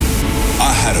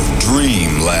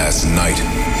last night.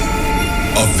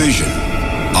 A vision.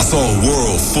 I saw a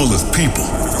world full of people.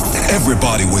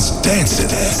 Everybody was dancing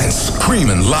and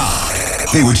screaming loud.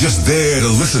 They were just there to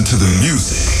listen to the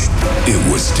music. It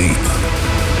was deep.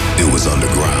 It was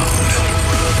underground.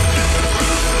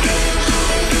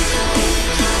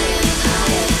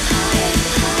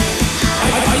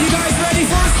 Are you guys ready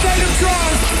for a state of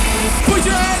trance? Put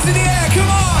your hands in the air, come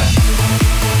on!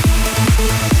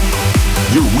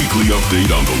 Your weekly update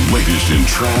on the latest in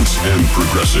trance and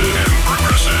progressive.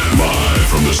 Live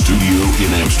from the studio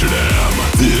in Amsterdam.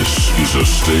 This is A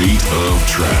State of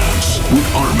Trance with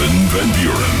Armin van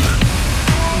Buuren.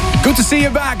 Good to see you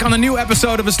back on a new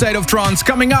episode of A State of Trance.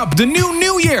 Coming up, the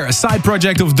New Year, a side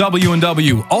project of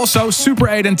W&W. Also, Super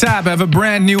 8 and Tab have a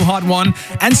brand new hot one.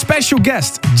 And special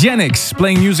guest, Genix,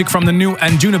 playing music from the new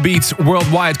Anjunabeats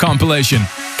Worldwide compilation.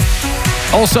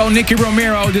 Also, Nicky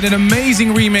Romero did an amazing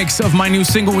remix of my new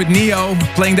single with Neo.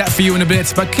 Playing that for you in a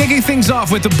bit. But kicking things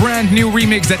off with the brand new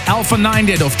remix that Alpha 9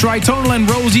 did of Tritonal and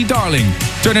Rosie Darling.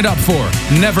 Turn it up for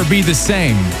Never Be the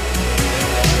Same.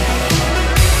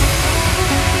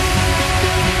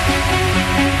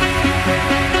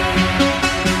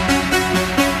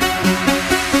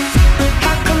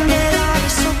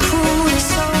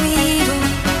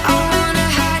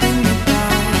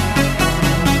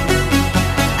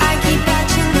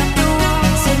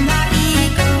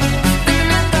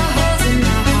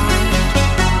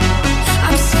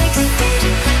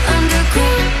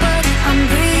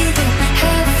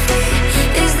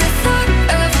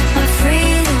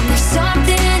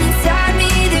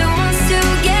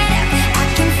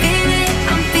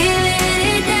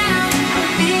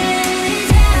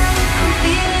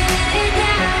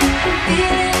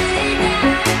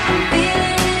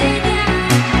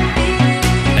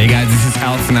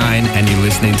 And you're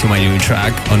listening to my new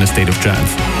track on A State of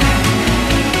Trance.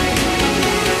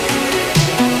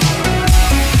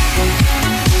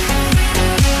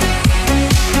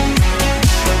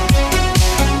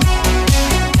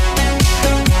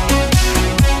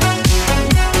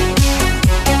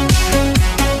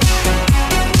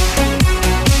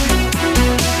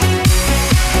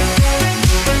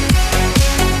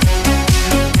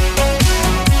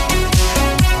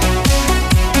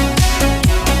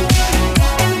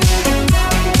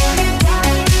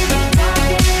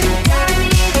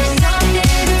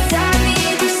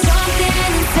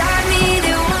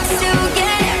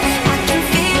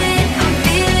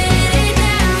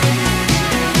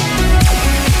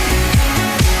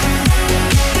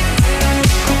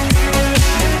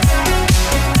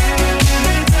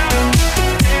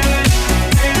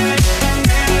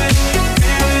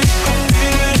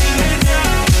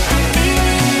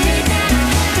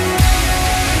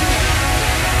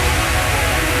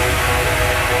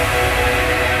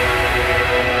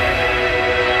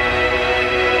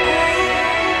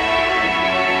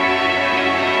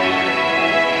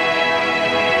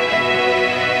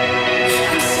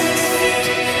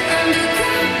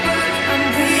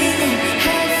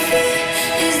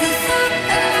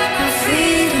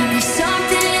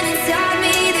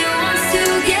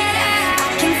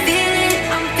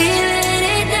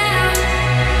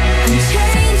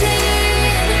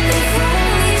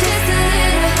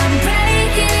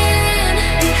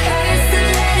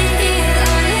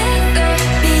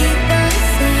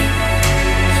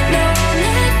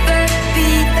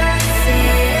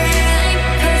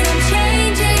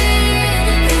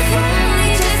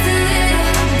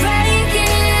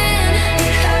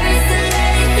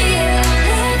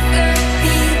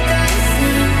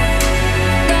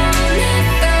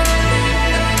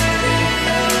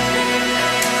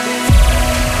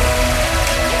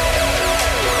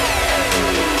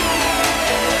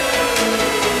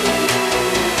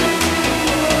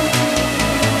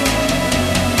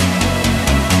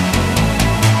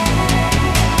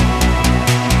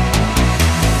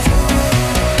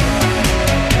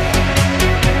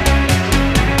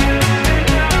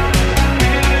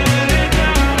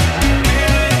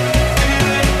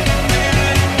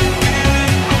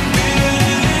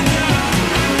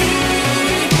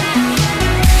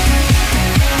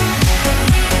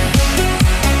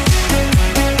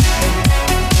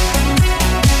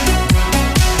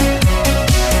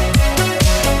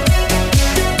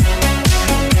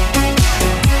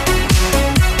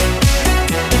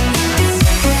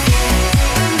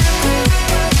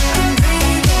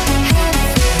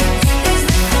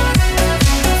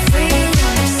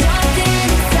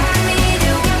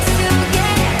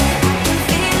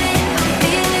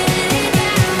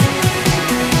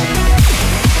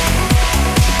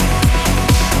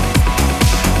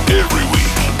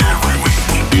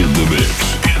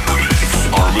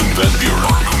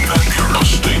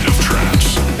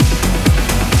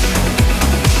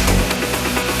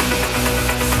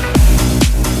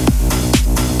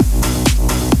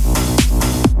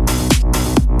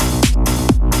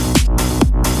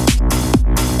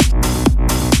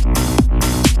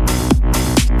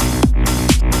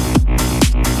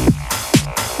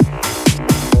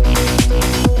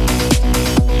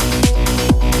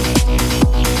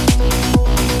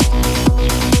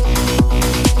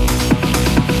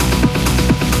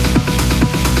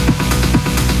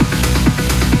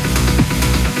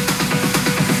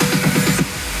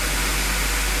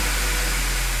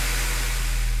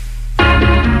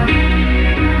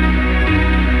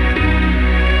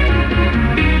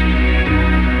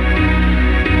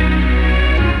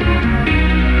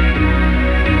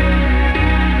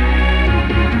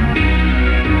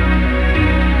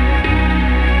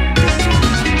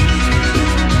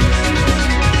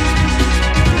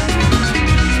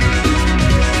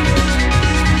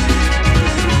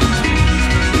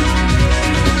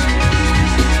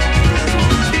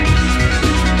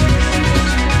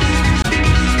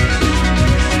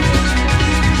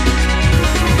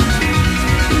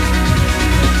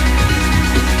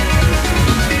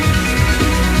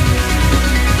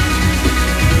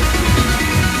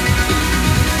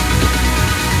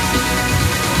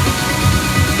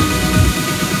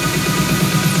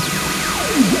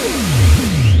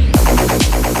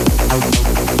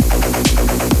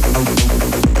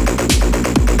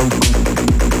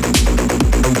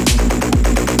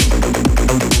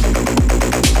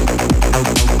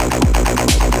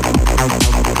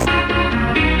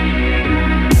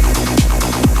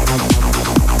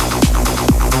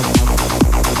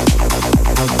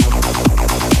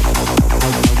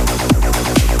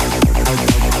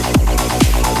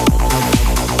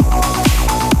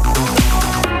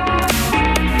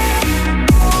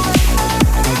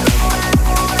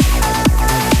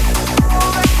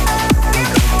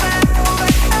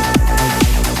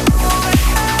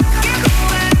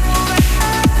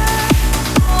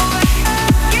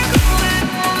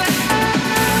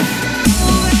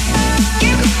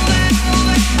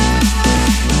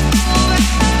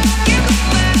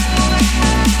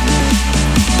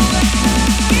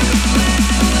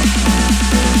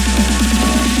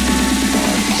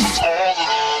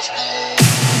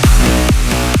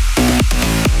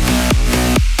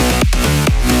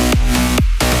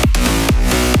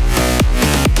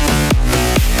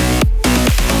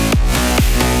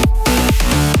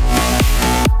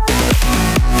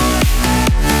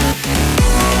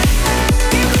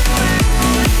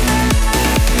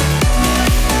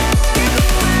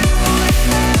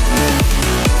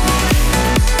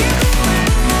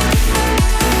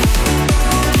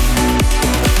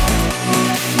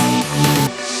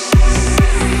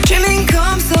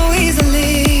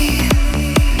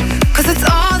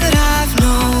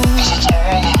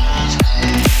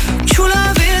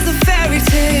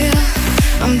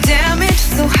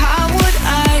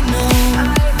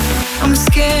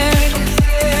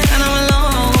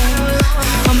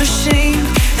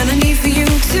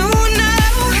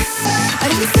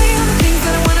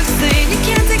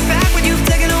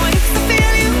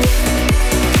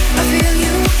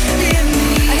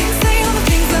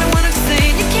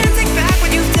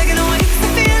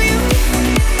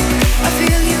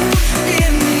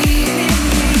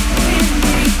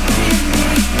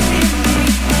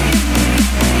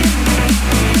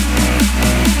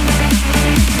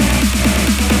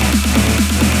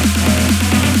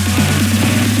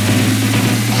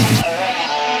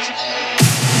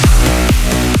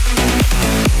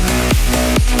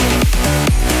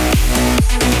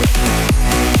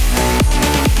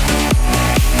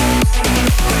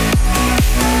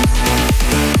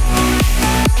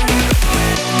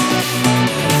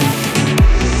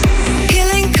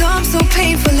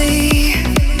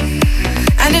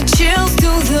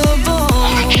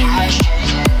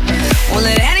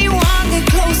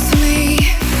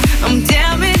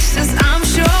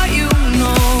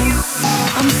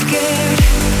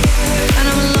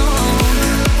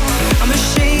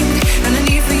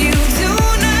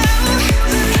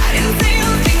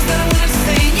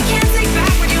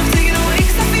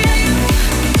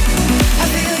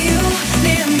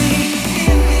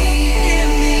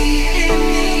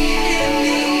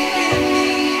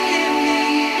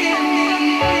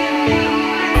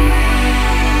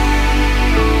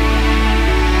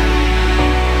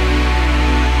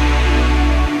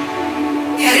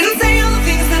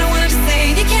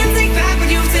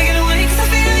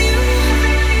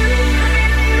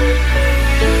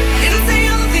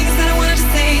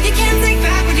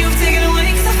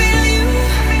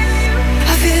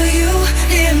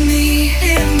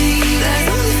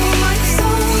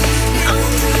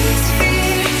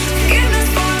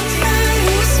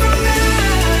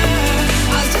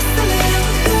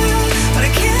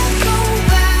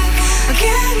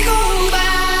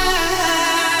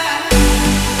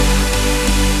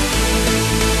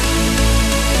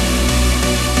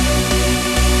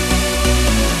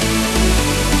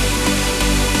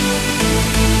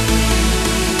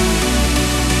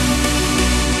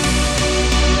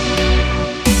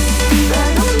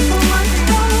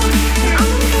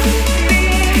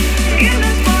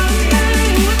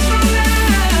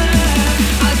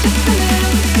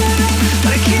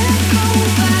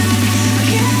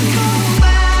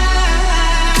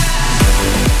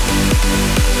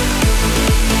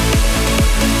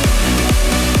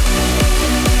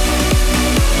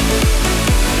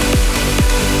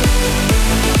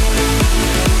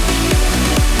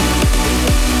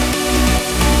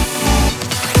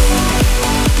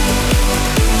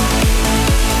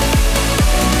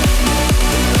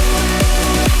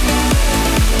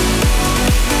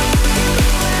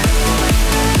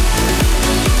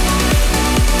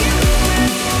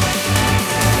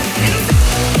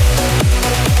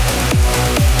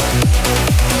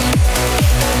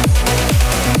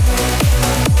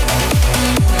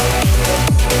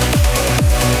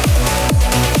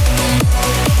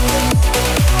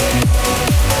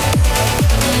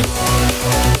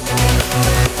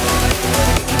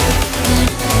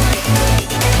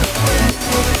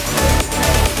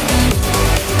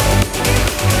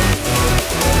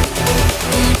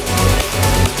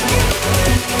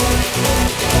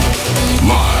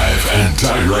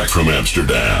 from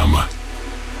Amsterdam.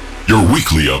 Your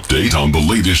weekly update on the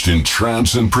latest in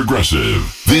trance and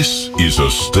progressive. This is a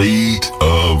State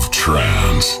of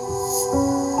Trance.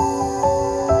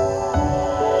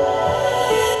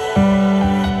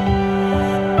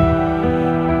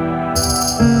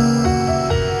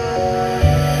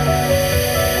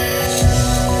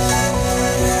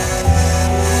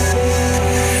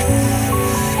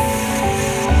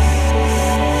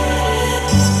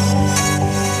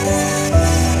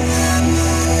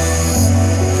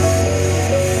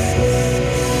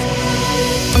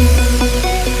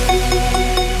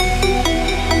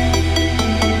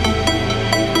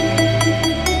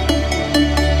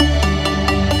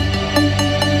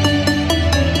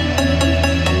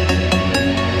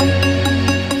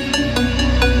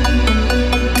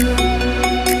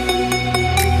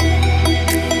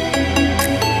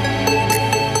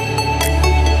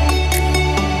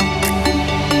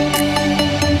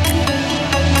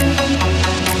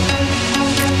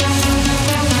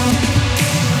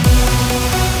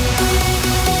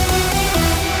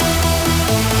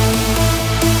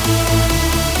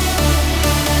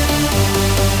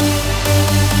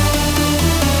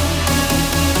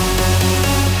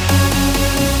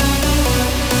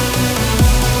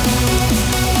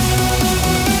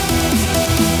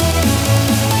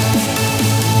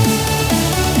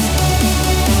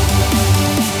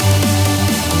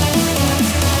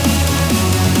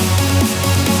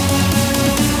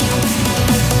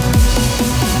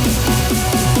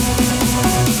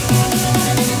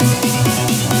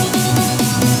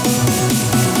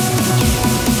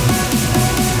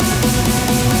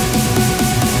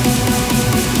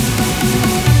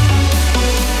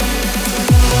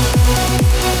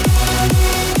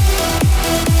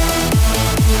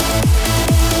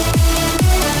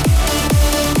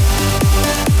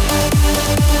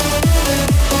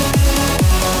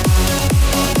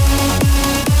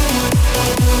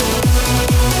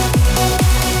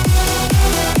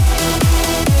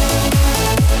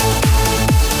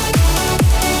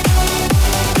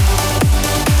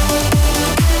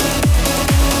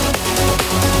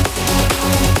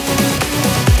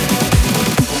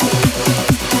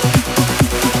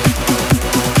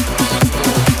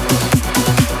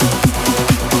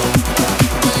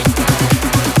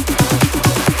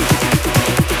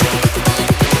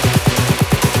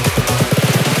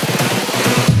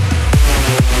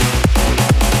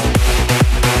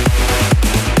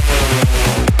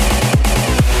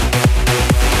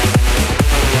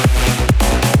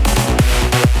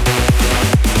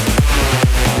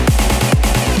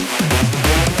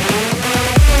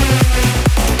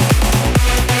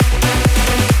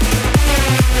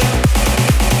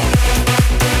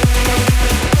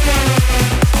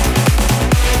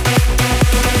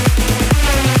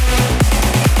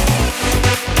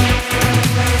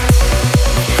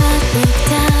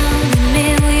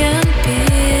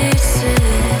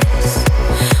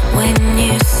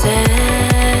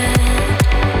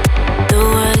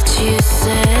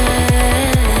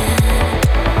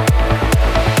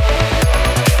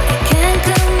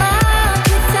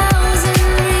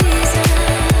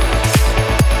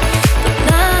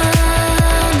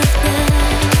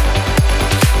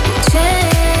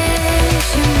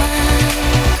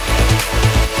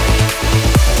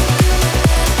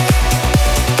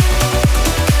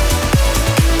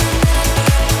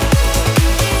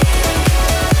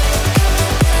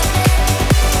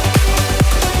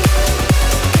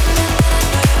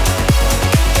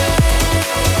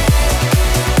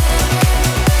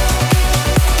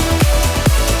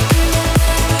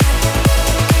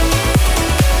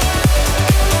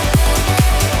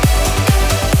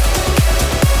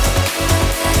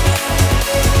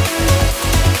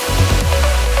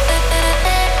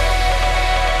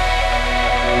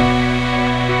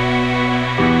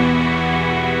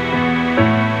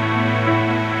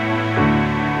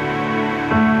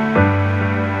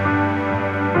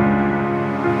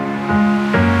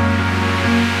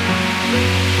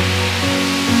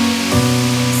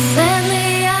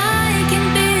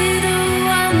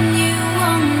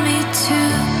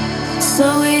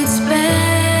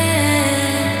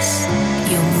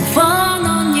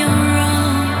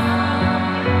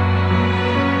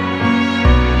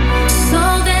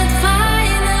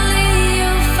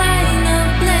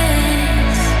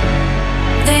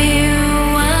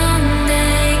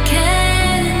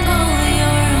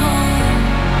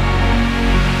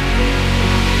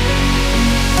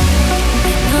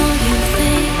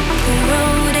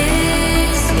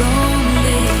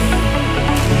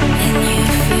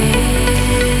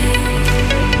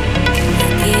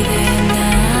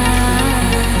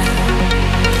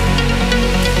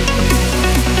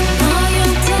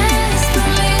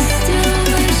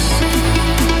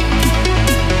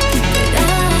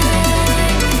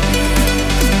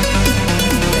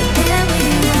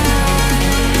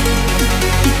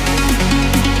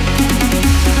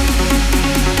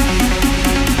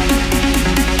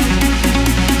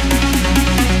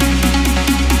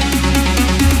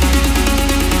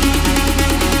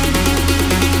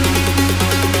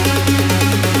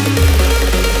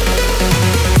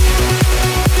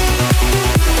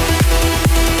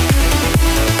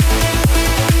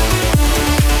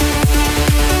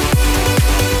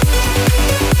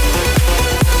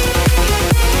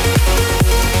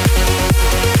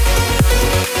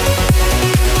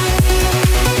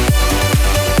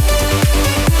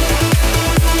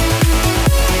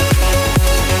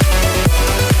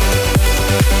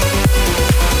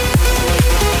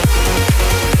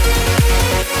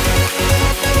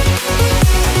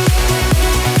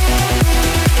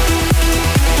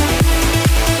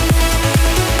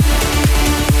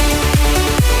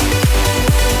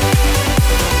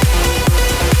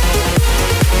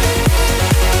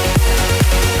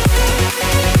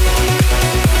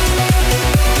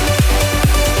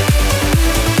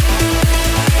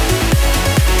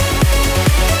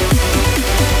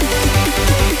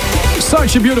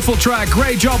 Such a beautiful track.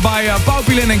 Great job by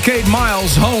Paupilin and Kate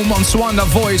Miles. Home on Swanda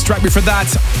Voice. Track before that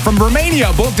from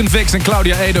Romania, Bogdan Vix and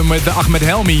Claudia Edem with Ahmed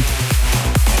Helmi.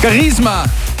 Charisma.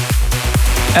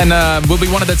 And will be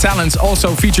one of the talents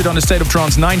also featured on the State of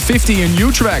Trance 950 in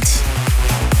Utrecht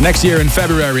next year in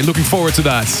February. Looking forward to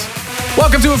that.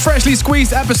 Welcome to a freshly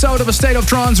squeezed episode of A State of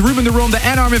Trance. Ruben de Ronde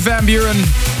and Armin van Buuren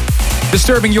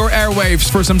disturbing your airwaves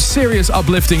for some serious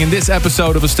uplifting in this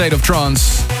episode of A State of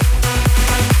Trance.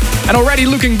 And already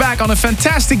looking back on a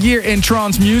fantastic year in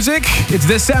trance music. It's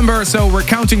December, so we're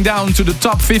counting down to the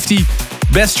top 50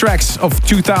 best tracks of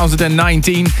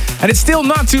 2019. And it's still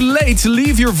not too late to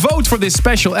leave your vote for this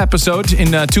special episode.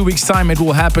 In 2 weeks' time, it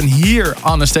will happen here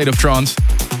on A State of Trance.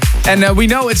 And we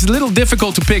know it's a little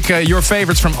difficult to pick your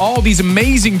favorites from all these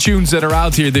amazing tunes that are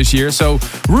out here this year. So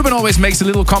Ruben always makes a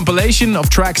little compilation of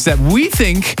tracks that we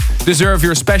think deserve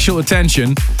your special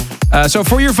attention. So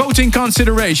for your voting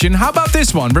consideration, how about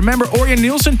this one? Remember Orjan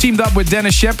Nilsen teamed up with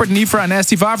Dennis Shepard, Nifra and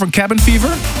Estiva from Cabin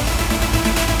Fever?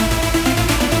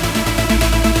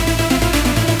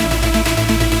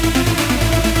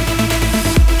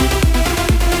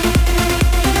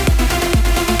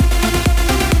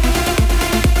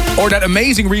 Or that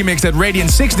amazing remix that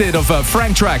Radiant 6 did of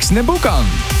Frank Trax, Nebukan.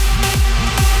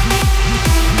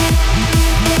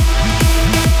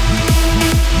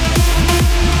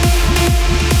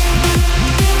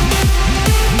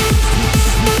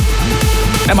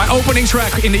 And my opening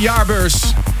track in the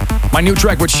Jaarbeurs, my new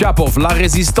track with Shapov, La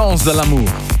Résistance de l'amour.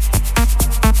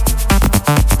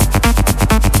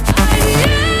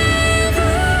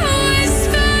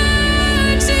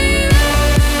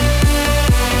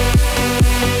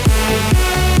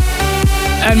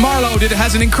 And Marlowe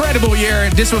has an incredible year.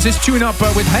 This was his tune-up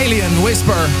with Halion,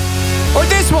 Whisper. Or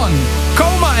this one,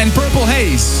 Coma and Purple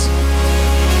Haze.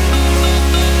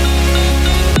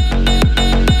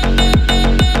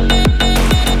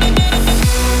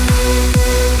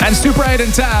 And Super 8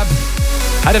 and Tab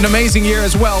had an amazing year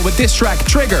as well with this track,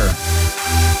 Trigger.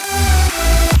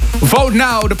 Vote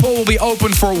now. The poll will be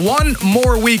open for one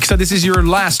more week, so this is your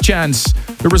last chance.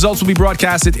 The results will be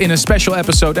broadcasted in a special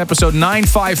episode, episode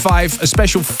 955, a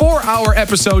special 4-hour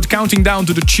episode counting down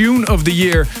to the tune of the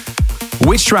year.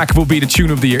 Which track will be the tune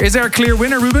of the year? Is there a clear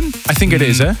winner, Ruben? I think it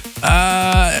is, eh?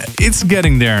 It's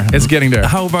getting there. It's getting there.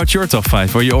 How about your top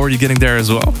 5? Are you already getting there as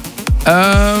well?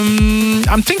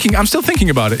 I'm still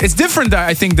thinking about it. It's different,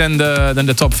 I think, than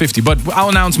the top 50. But I'll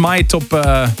announce my top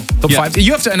 5.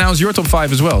 You have to announce your top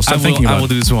 5 as well. I will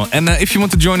do this one. And if you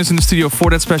want to join us in the studio for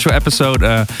that special episode,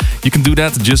 you can do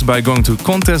that just by going to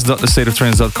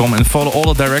contest.thestateoftrance.com and follow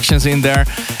all the directions in there.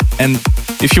 And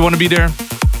if you want to be there,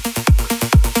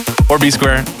 or be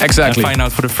square. Exactly. And find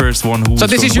out for the first one who. So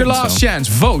this is your last chance.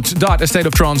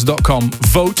 Vote.astateoftrance.com.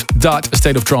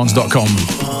 Vote.astateoftrance.com.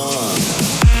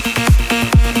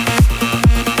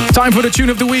 Time for the tune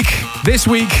of the week. This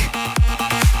week,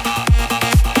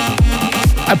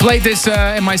 I played this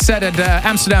in my set at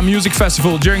Amsterdam Music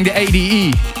Festival during the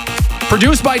ADE.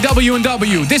 Produced by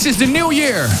W&W. This is the new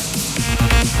year.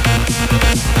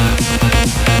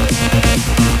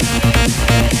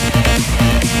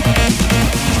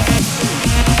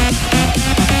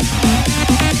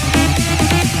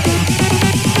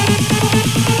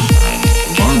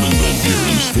 Armin van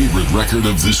Buuren's favorite record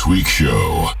of this week's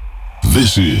show.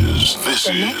 This is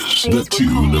the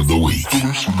tune of the week.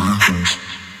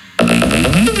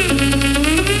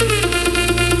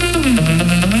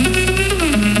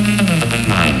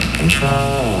 Mind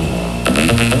control.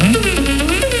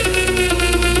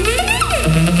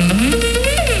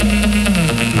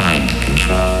 Mind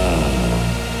control.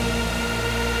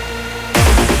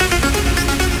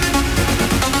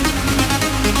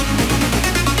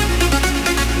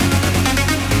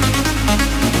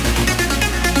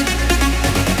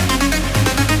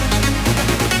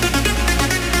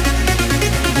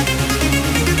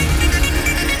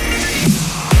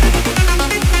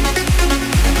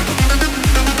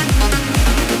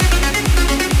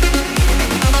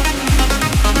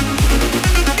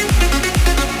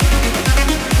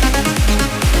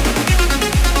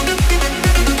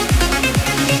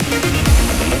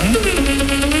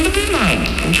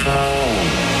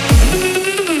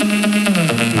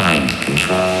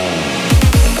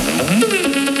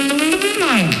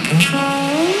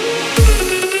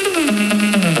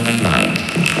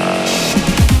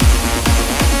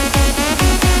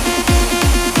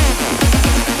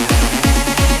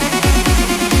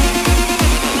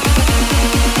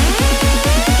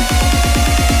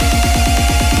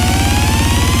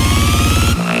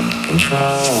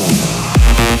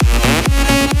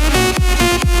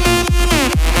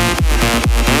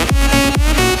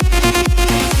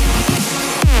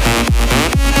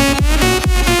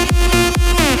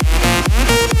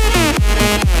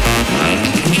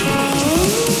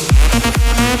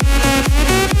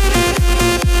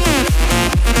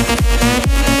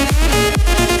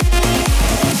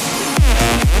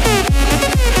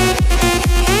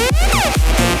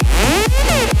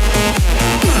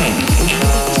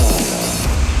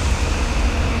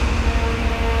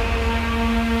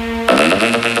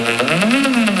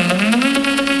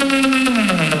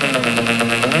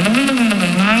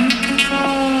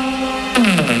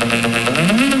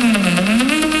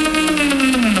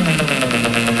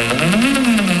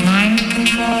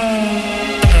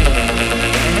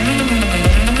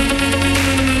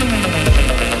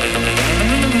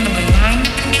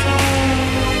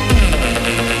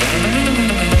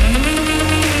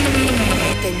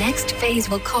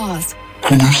 will cause.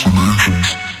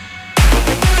 Hallucinations.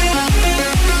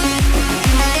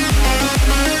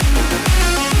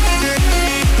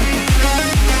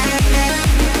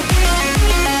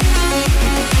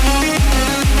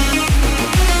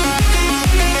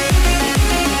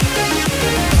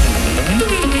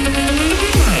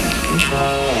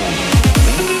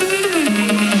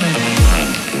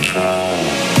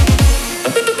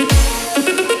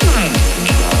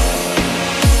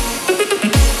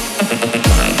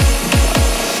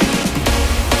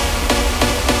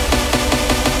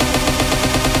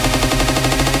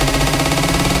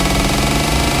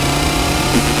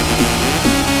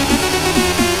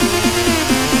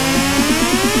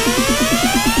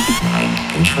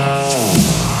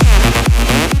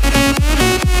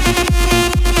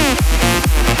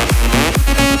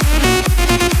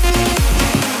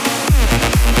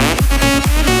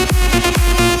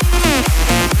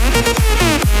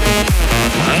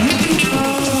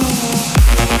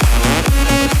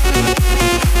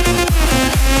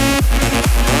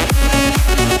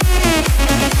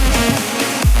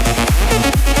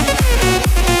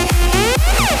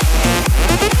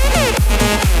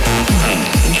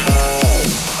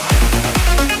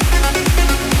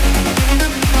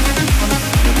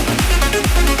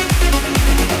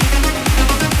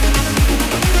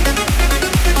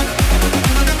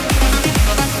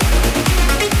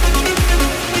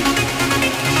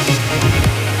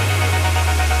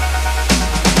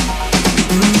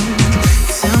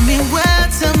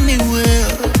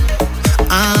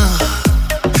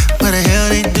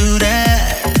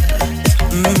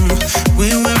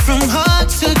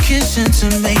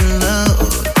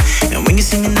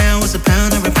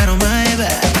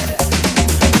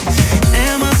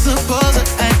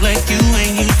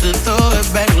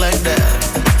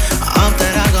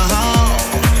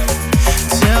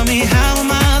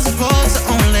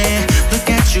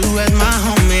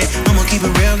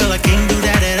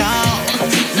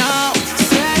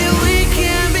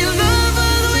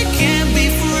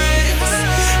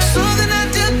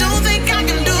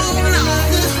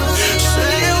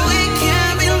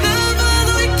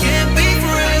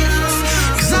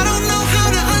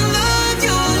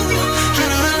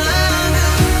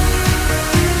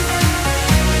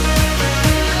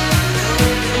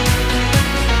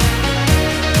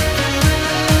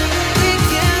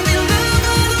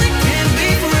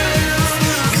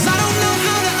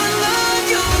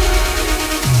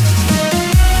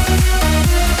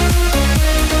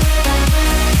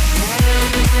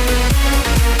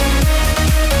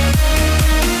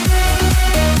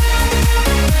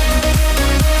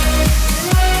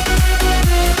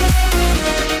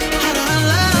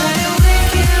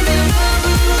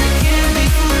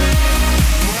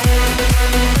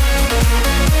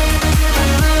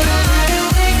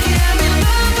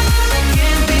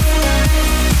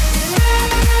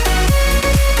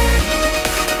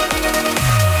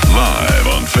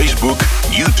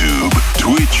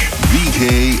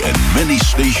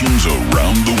 Stations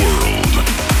around the world.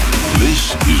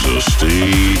 This is a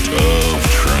state of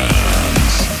trance.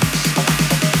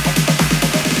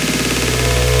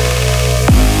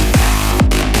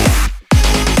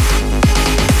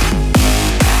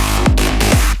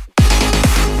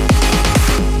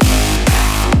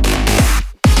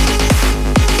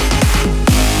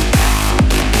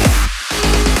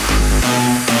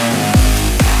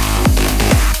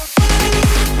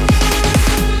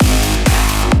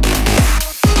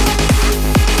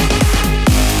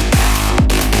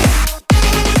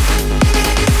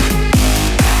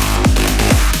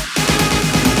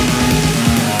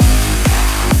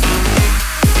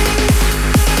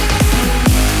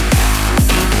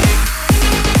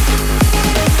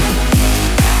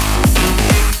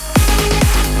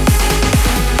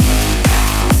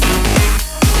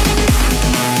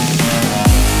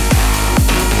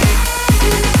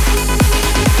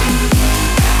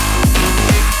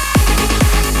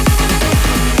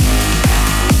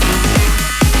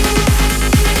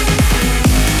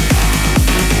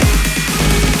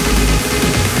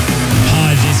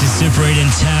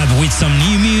 Some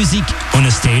new music on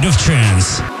A State of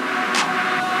Trance.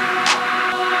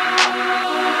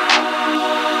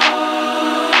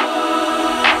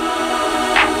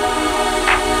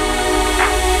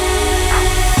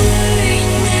 Ooh.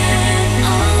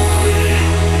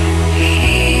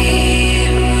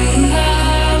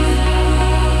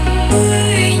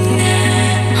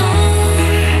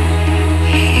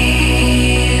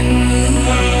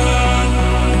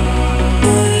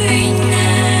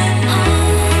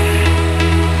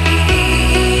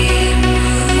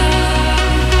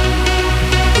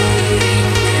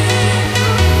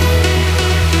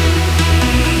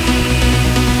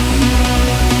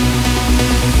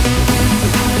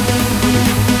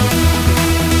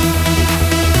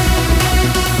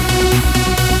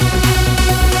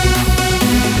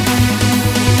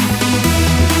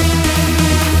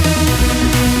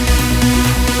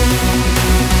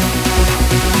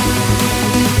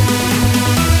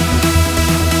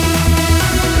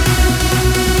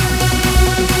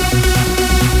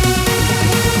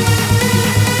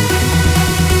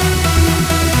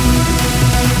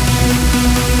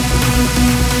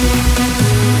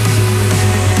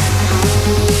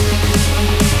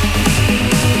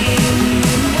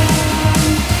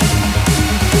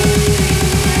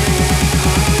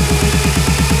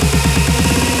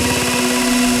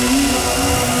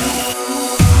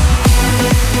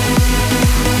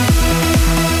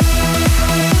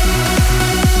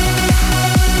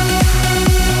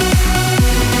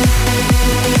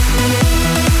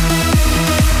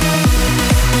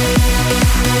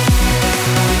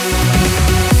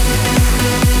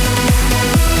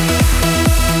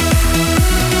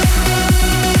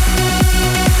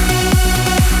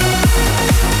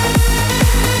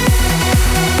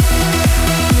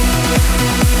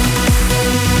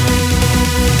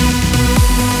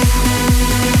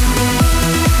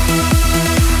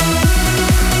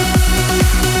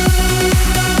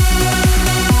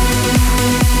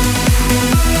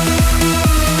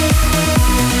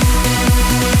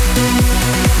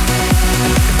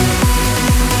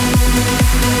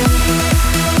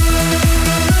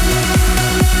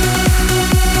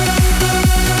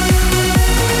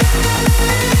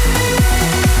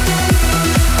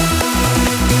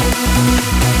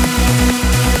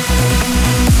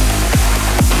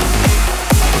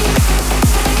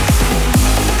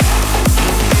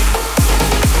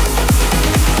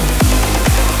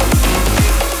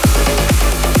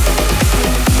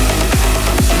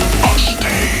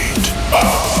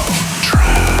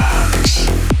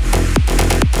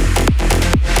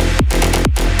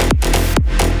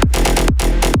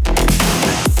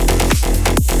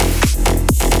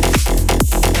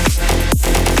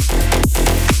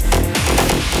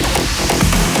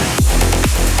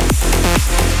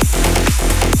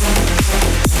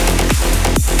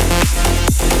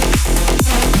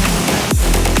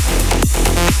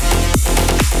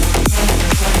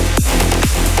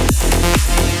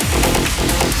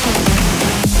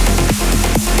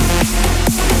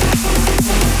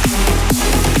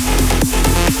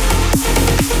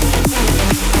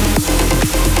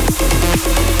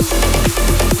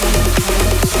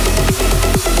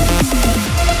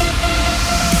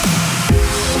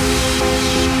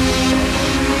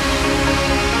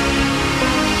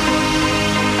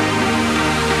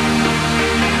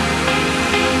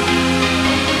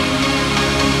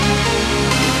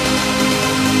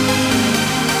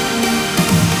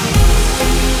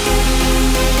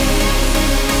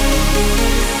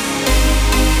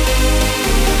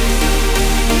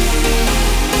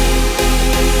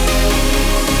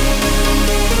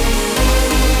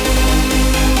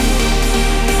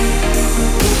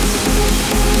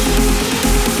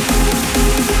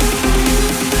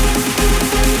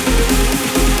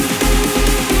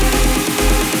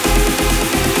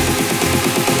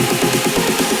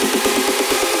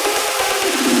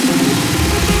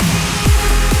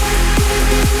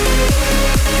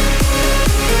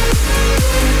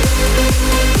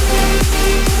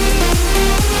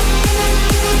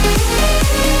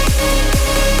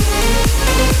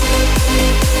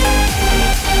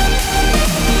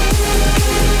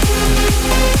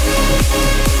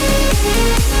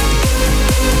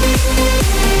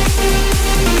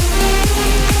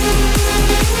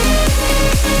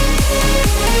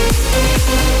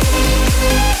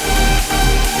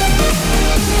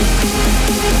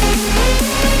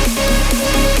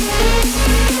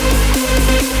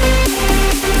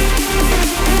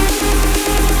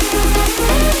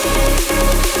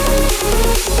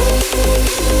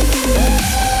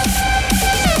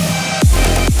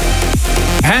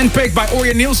 handpicked by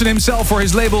Orjan Nielsen himself for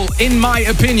his label In My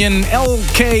Opinion,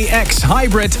 LKX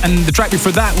Hybrid. And the track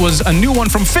before that was a new one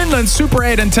from Finland, Super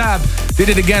 8 and Tab. Did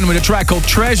it again with a track called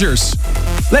Treasures.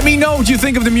 Let me know what you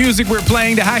think of the music we're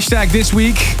playing. The hashtag this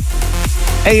week,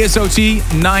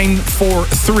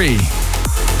 ASOT943.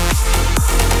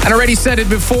 And I already said it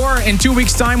before, in 2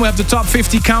 weeks' time we'll have the top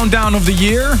 50 countdown of the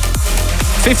year.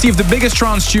 50 of the biggest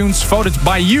trance tunes voted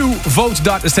by you.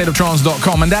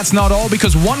 Vote.astateoftrance.com. And that's not all,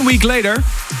 because 1 week later,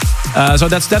 so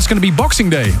that's going to be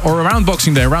Boxing Day, or around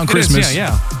Boxing Day, around Christmas.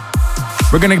 Yeah.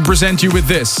 We're going to present you with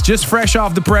this, just fresh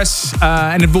off the press,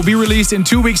 and it will be released in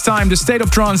 2 weeks' time, the State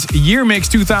of Trance Year Mix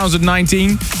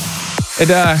 2019. It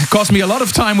cost me a lot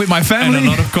of time with my family. And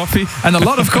a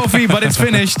lot of coffee. But it's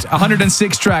finished.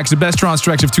 106 tracks, the best trance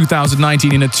tracks of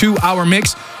 2019 in a 2-hour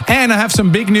mix. And I have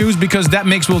some big news, because that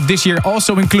mix will this year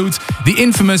also include the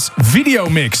infamous video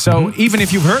mix. So even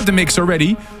if you've heard the mix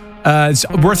already, it's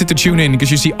worth it to tune in,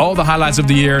 because you see all the highlights of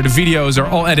the year. The videos are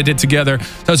all edited together.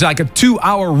 So it's like a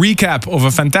 2-hour recap of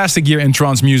a fantastic year in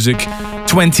trance music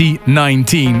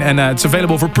 2019. And it's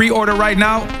available for pre-order right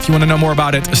now. If you want to know more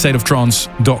about it,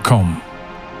 stateoftrance.com.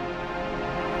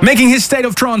 Making his State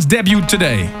of Trance debut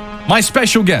today, my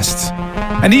special guest.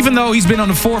 And even though he's been on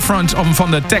the forefront from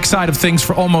the tech side of things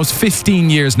for almost 15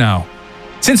 years now,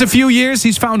 since a few years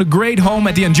he's found a great home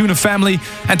at the Anjuna family,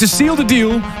 and to seal the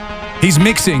deal, he's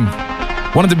mixing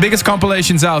one of the biggest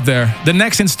compilations out there, the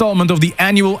next installment of the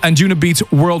annual Anjuna Beats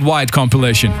Worldwide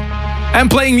compilation.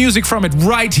 And playing music from it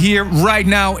right here, right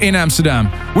now in Amsterdam.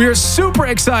 We are super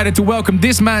excited to welcome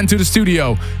this man to the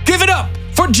studio. Give it up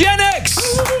for Gen X!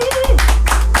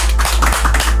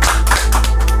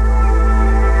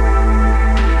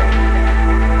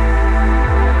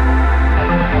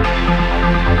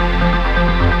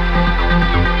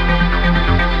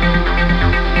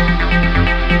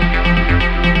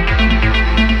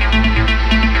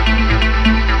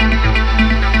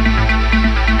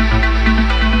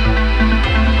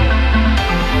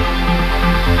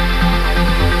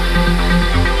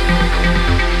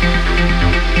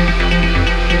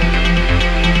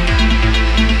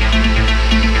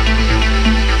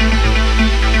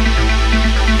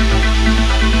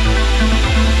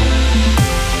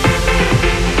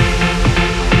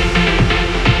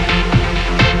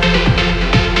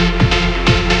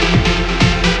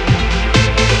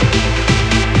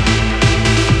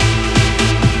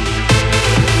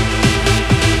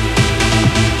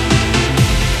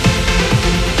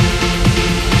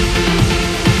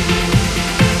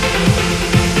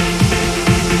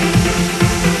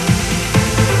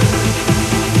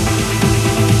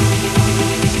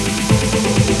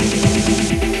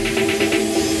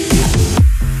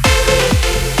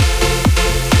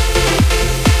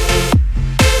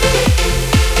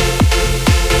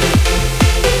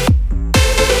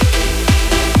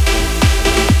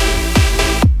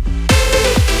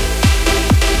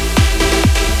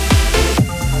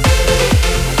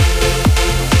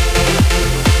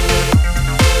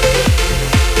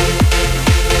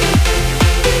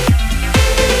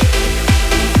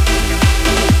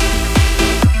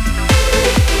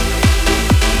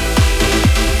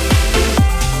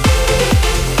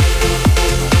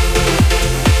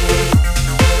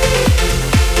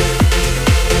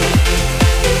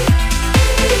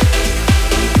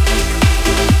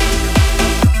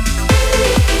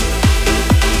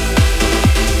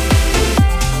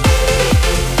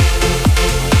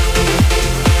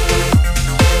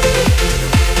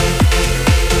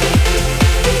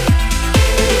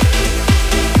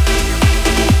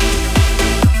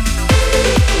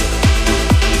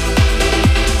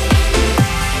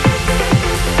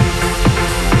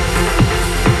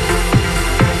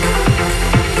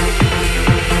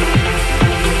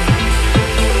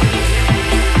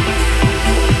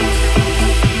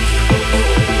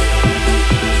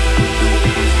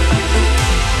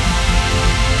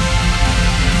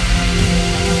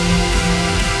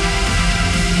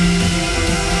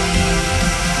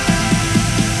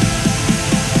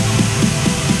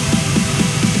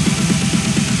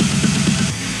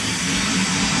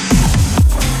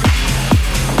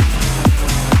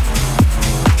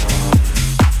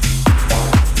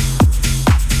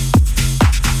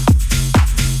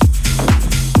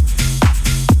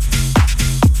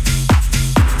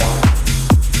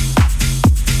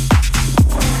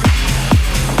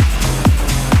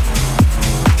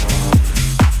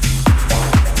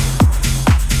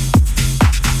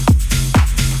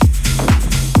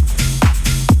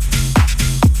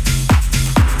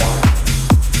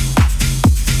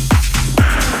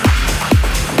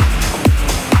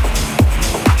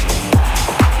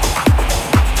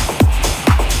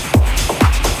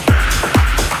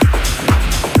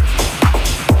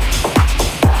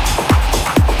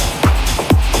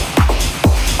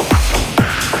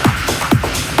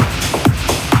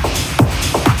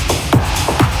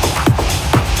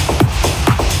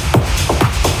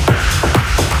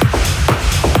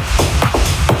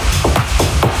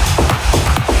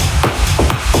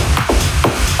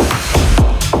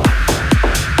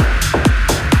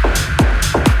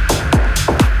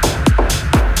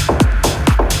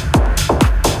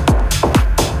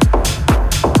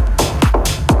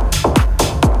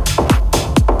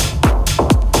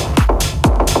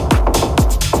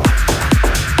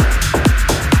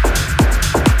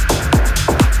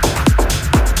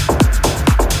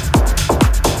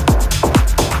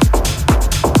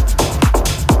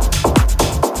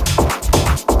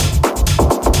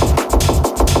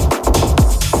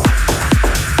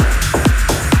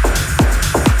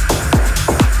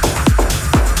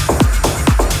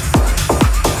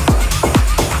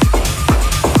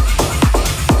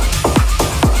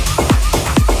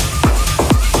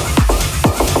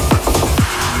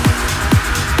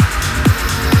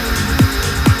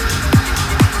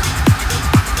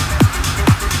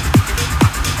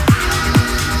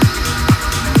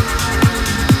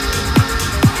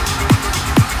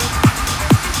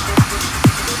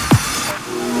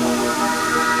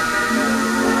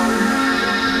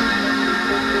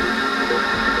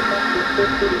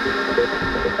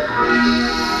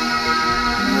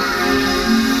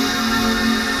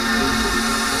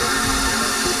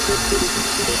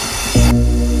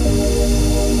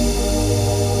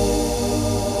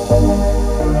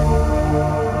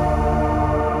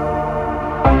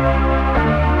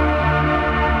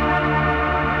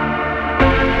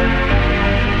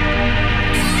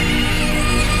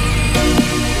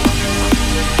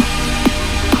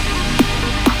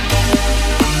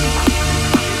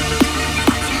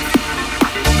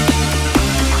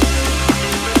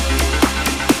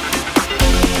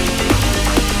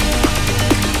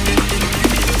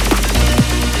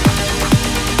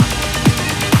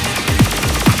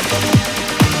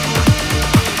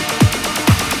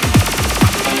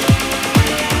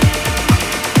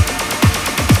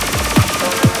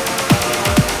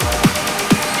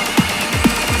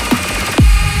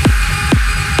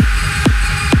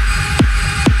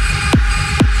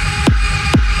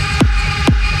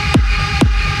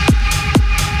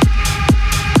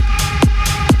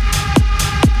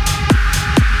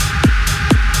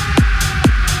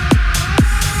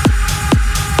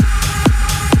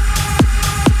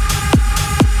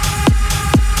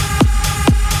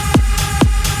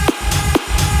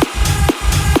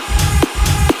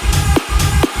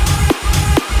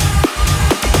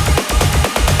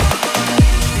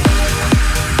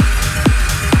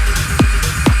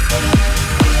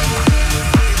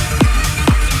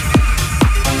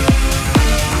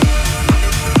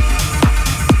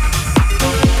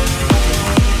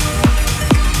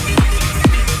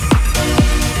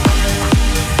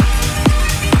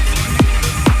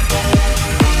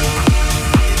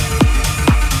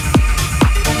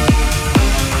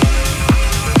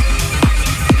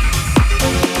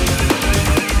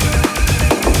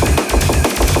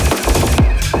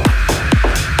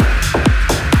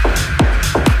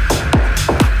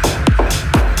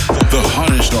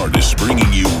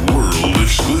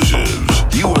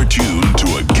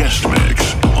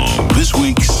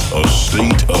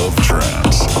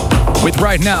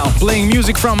 right now, playing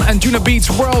music from Anjuna Beats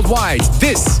worldwide.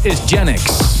 This is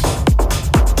Genix.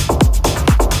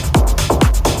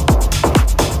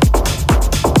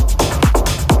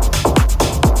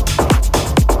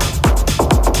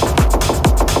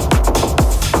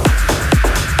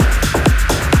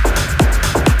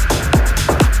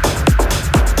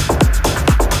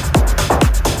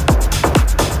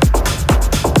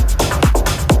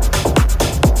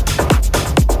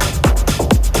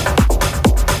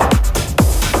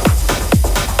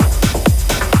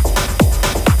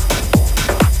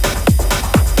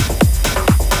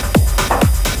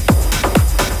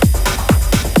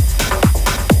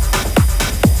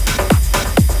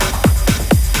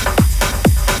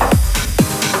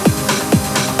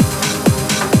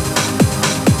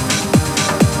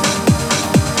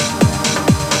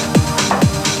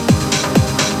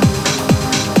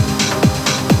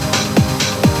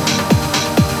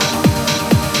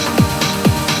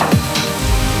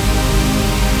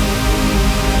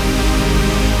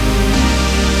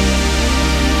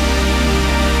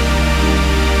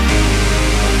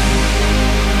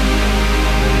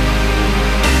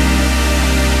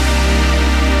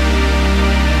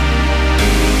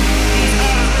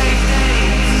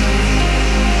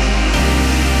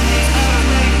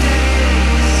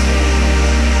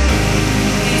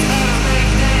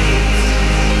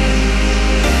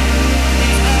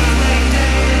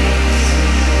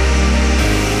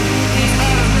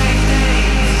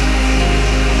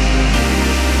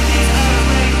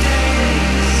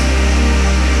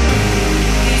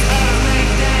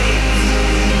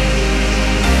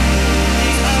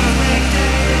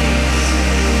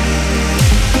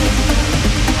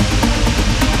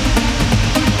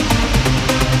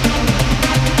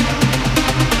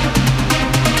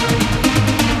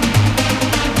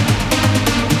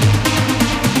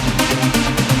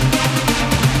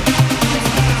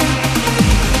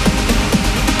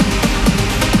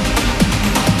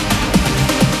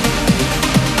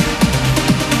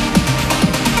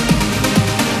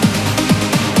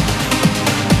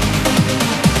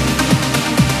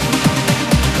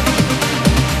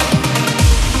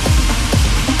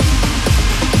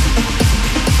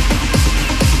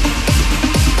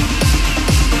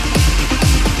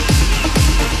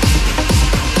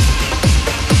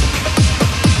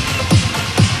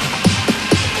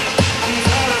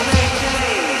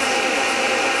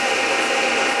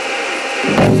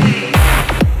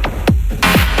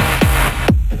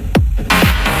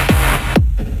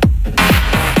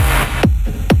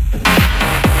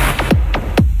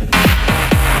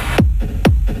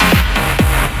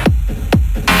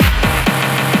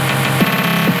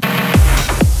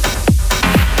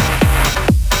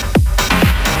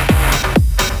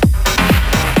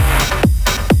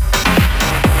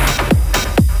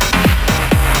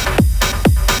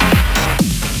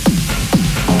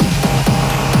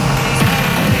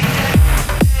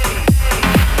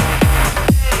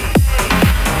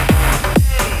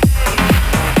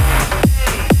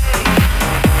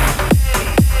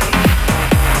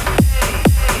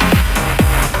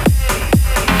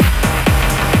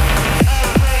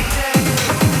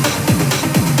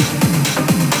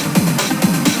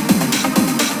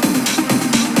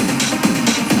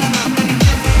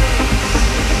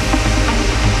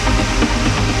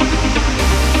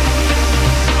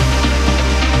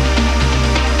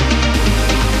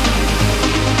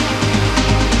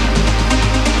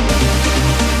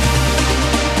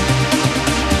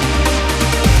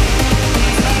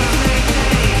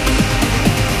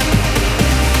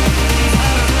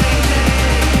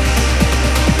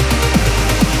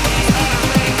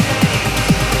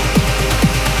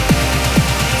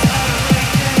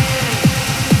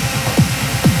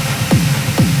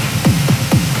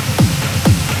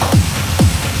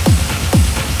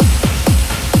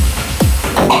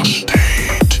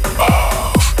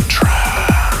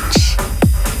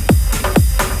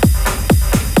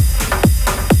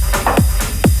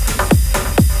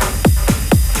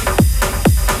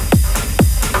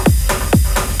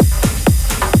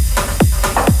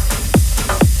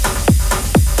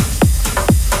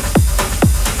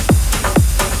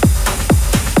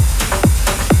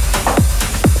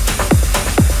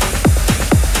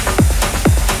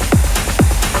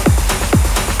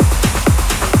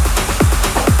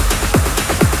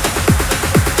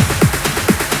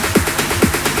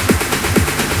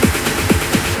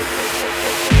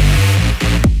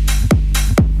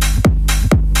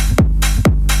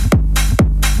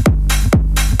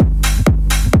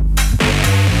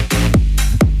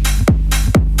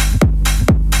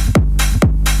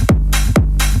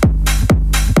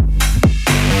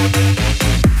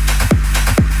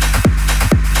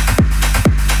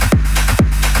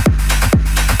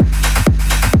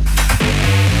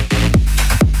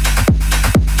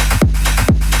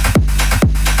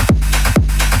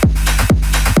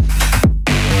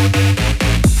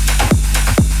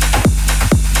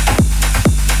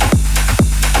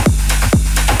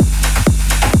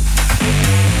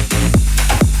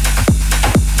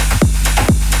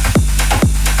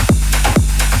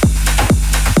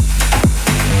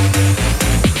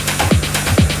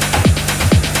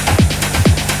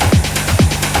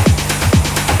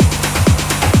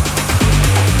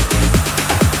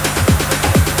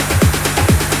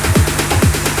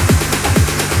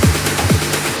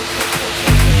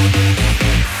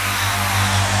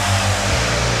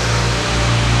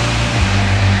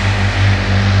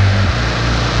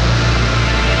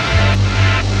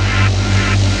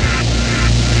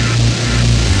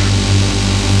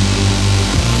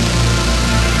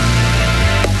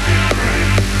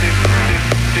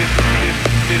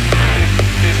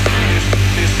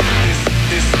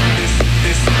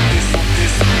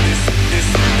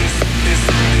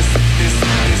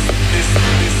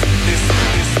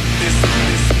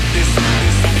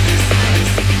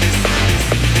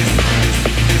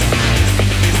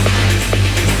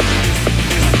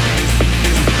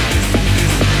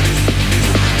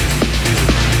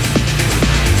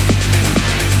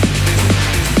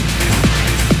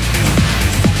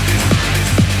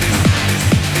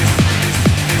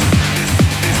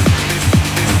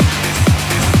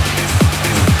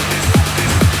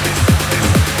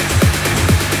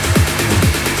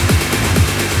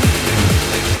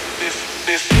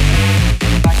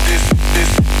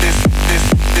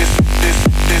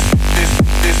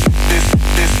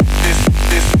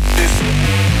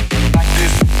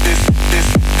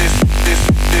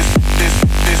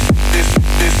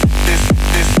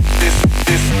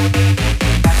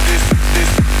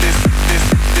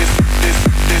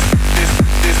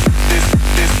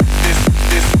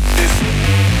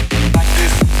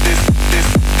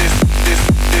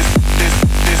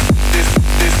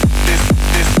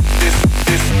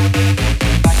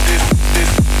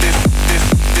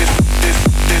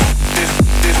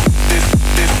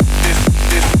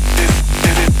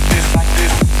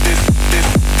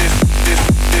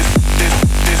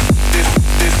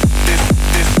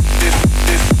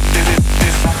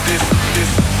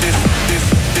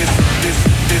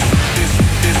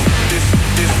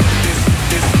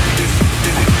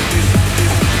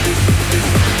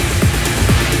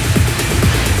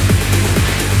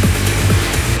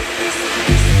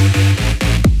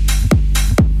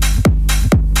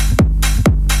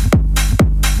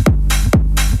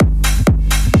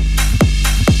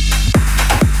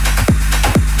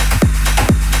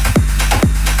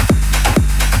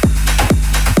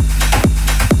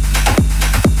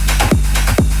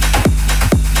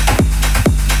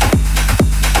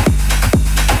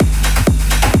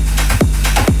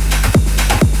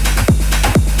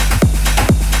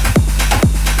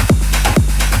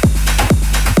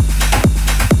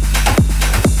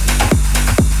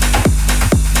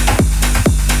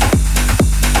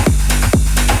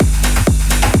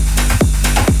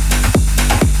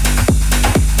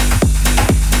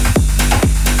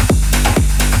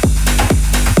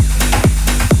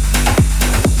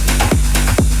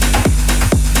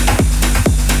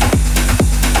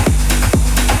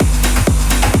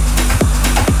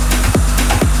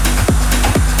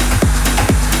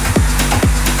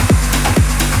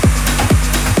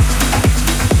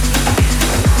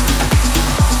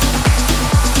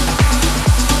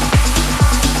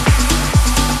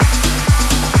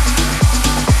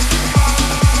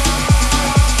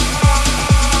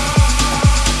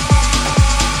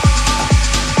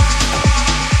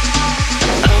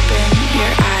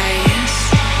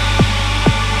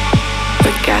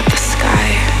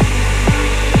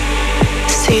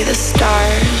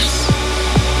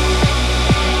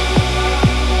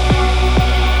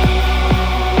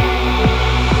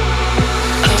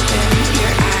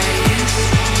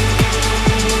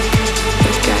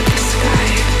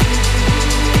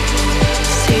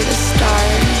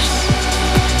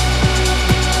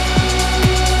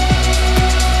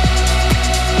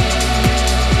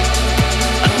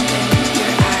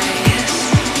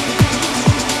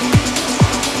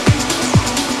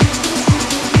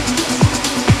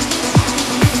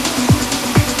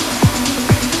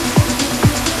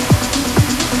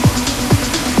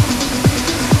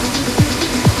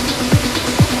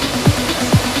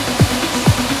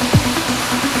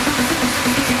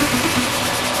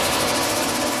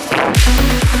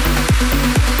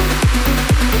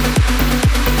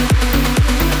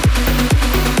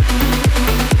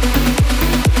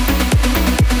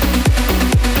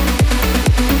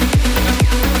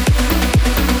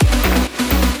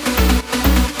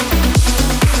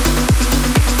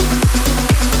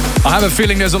 have a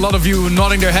feeling there's a lot of you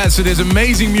nodding their heads to this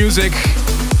amazing music.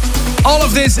 All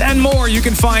of this and more you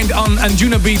can find on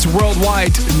Anjuna Beats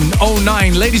Worldwide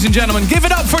 09. Ladies and gentlemen, give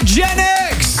it up for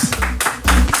Genix!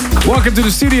 Welcome to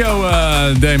the studio,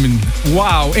 Damon.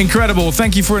 Wow, incredible.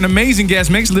 Thank you for an amazing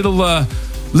guest mix. Little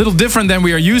different than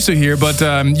we are used to here, but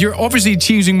you're obviously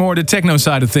choosing more the techno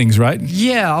side of things, right?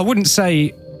 Yeah, I wouldn't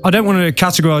say... I don't want to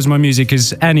categorize my music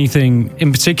as anything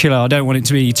in particular. I don't want it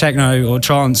to be techno or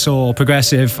trance or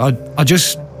progressive. I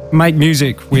just make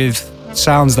music with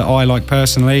sounds that I like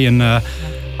personally, and I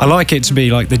like it to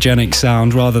be like the Genix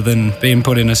sound rather than being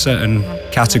put in a certain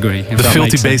category. The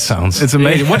filthy bass sounds. It's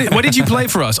amazing. What did you play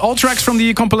for us? All tracks from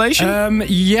the compilation?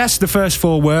 Yes, the first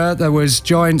four were. There was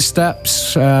Giant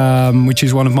Steps, which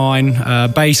is one of mine.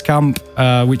 Bass Camp,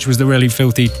 which was the really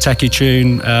filthy techie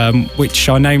tune, which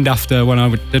I named after when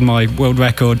I did my world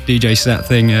record DJ set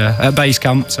thing at Bass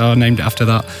Camp. So I named it after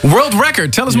that. World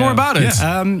record. Tell us more about it.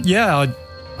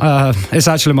 It's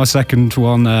actually my second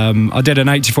one. I did an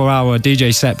 84-hour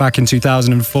DJ set back in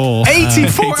 2004.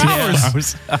 84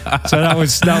 hours. So that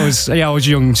was. Yeah, I was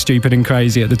young, stupid, and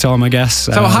crazy at the time, I guess.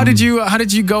 So how did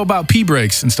you go about P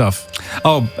breaks and stuff?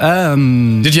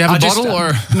 Did you have a bottle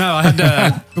or no? I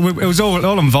had. It was all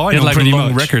on vinyl. You had like pretty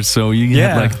long much. records, so you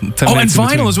had like 10 minutes. Oh, and in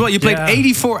vinyl between. as well. You played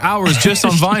 84 hours just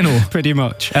on vinyl. Pretty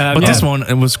much. But this one,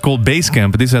 it was called Bass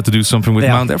Camp, but this had to do something with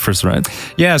Mount Everest, right?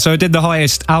 Yeah, so I did the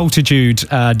highest altitude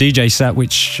DJ set,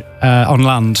 which on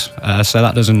land, so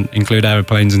that doesn't include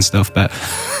aeroplanes and stuff. But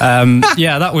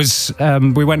yeah, that was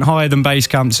we went higher than base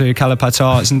camp to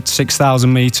Kalapatar. It's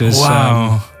 6,000 meters.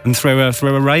 Wow. And threw a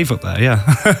rave up there. Yeah.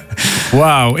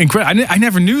 Wow, incredible! I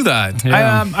never knew that.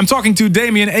 Yeah. I'm talking to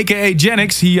Damien, aka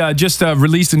Genix. He just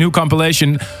released a new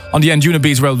compilation on the Anjuna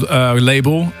Beats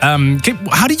label.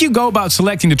 How did you go about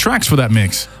selecting the tracks for that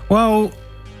mix? Well,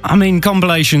 I mean,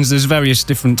 compilations, there's various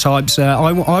different types.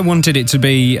 I wanted it to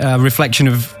be a reflection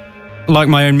of, like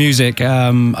my own music,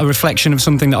 a reflection of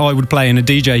something that I would play in a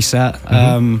DJ set,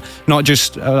 not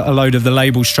just a load of the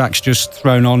label's tracks just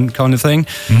thrown on kind of thing.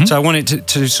 So I wanted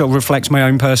to sort of reflect my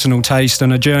own personal taste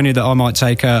and a journey that I might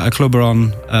take a clubber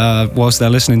on whilst they're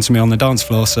listening to me on the dance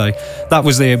floor. So that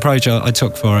was the approach I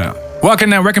took for it. Where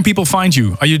can people find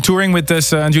you? Are you touring with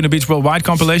this Anjuna Beats Worldwide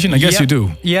compilation? I guess you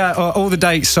do. Yeah, all the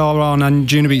dates are on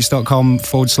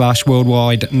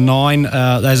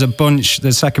anjunabeats.com/worldwide9. There's a bunch.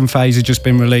 The second phase has just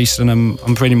been released, and I'm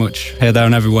pretty much here, there,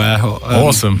 and everywhere.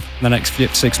 Awesome. The next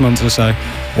 6 months or so.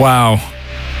 Wow.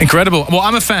 Incredible. Well,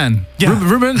 I'm a fan. Yeah.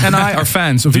 Ruben and I are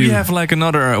fans of you. Do you have like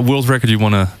another world record you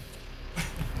want to...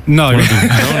 No. No,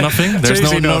 nothing? There's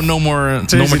no more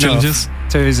challenges?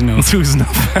 Two is enough.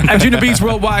 Anjuna Beats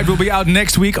Worldwide will be out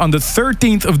next week on the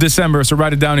 13th of December, so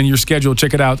write it down in your schedule.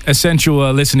 Check it out.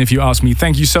 Essential listen if you ask me.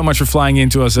 Thank you so much for flying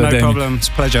in to us, No Damien. problem. It's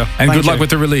a pleasure. And Thank good luck you.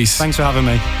 with the release. Thanks for having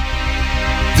me.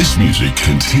 This music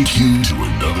can take you to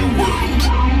another world.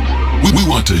 We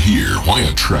want to hear why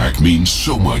a track means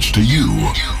so much to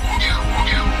you.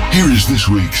 Here is this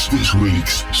week's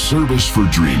Service for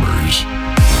Dreamers.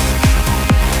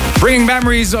 Bringing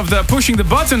memories of the pushing the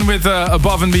button with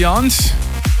Above and Beyond.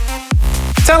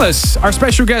 Tell us, our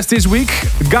special guest this week,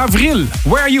 Gavril.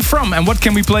 Where are you from and what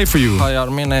can we play for you? Hi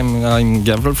Armin, I'm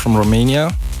Gavril from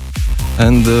Romania.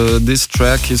 And this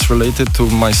track is related to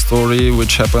my story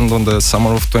which happened on the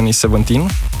summer of 2017.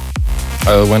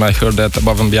 When I heard that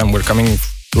Above and Beyond were coming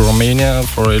to Romania.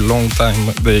 For a long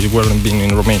time they weren't been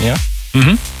in Romania.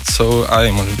 So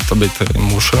I'm a little bit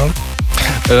emotional.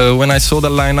 When I saw the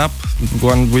lineup,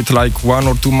 with like 1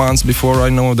 or 2 months before, I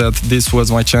know that this was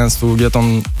my chance to get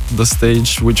on the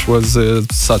stage, which was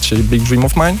such a big dream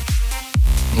of mine.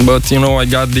 But I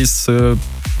got this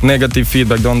negative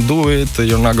feedback: don't do it,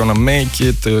 you're not gonna make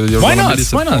it, you're Why gonna not? be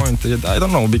disappointed. I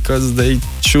don't know, because they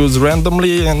choose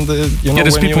randomly, and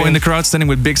there's when people in the crowd standing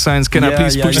with big signs. Can I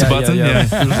please push the button? Push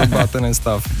the button and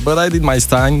stuff. But I did my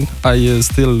time. I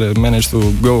still managed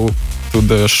to go to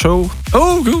the show.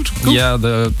 Oh, good. Yeah,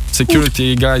 the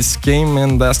security guys came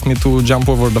and asked me to jump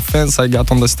over the fence. I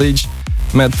got on the stage,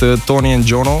 met Tony and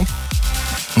Jono,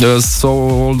 saw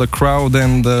all the crowd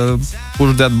and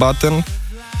pushed that button.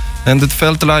 And it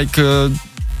felt like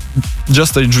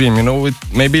just a dream,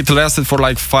 maybe it lasted for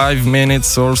like 5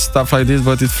 minutes or stuff like this,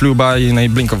 but it flew by in a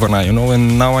blink of an eye,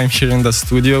 and now I'm here in the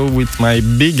studio with my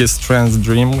biggest trance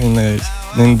dream in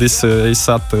this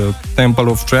ASAT Temple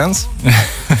of Trance.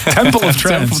 Temple of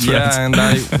Trance. Yeah, and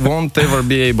I won't ever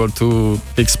be able to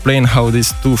explain how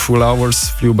these 2 full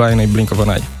hours flew by in a blink of an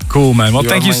eye. Cool, man. Well,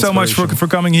 You're thank you my so much inspiration. for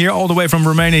coming here all the way from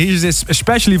Romania. Here's this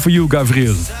especially for you,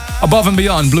 Gavril. Above and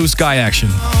Beyond, Blue Sky Action.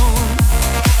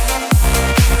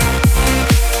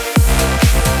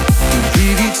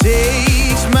 Really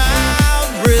takes my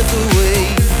breath away.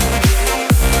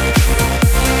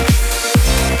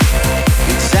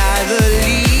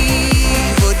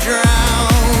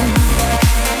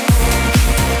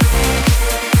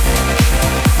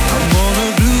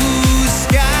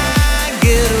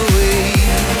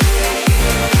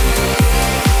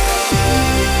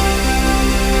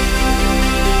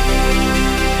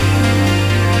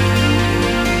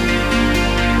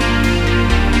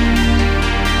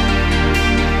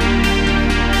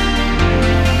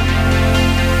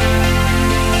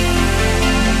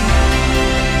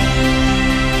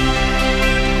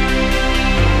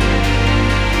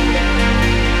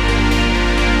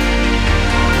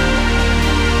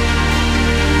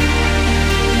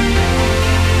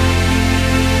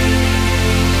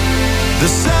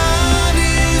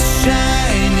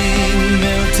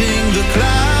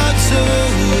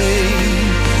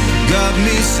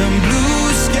 some blue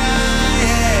sky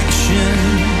action.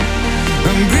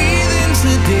 I'm breathing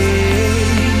today.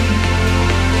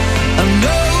 I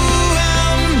know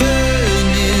I'm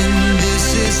burning. This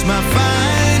is my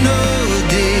final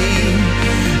day.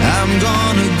 I'm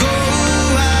gonna go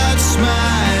out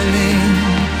smiling,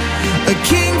 a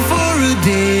king for a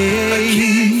day. A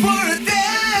king for a day.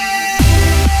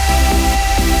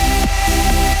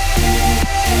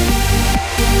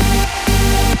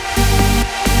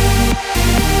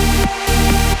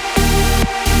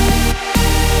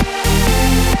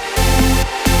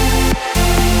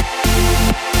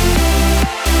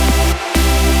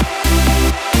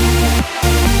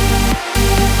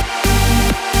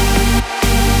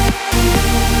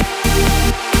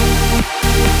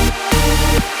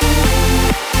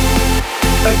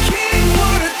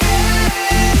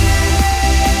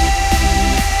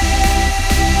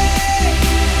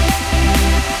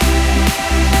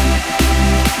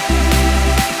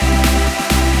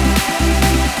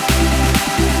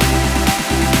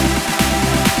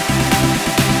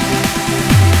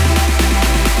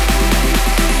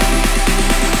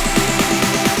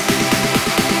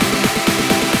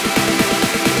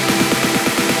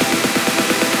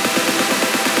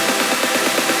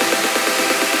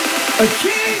 A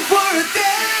king for a day.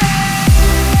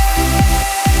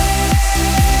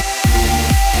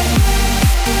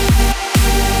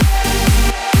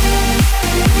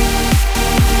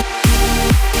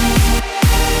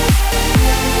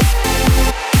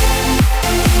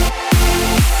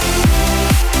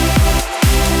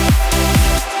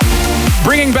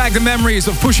 Bringing back the memories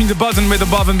of pushing the button with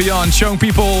Above and Beyond, showing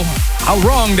people how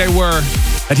wrong they were.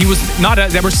 That he was not,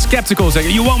 they were skeptical, saying,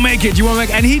 you won't make it, you won't make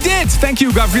it. And he did. Thank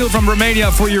you, Gavril from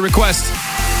Romania, for your request.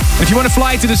 If you want to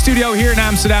fly to the studio here in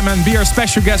Amsterdam and be our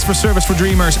special guest for Service for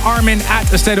Dreamers,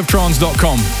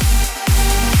 Armin@astateoftrance.com.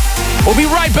 We'll be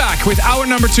right back with hour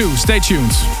number 2. Stay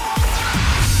tuned.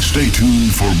 Stay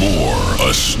tuned for more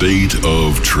A State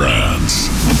of Trance.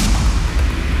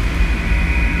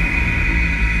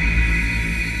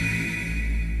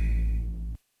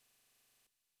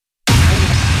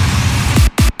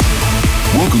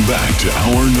 Welcome back to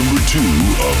hour number 2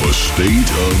 of A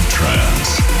State of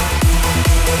Trance.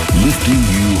 Lifting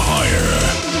you higher.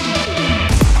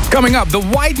 Coming up, the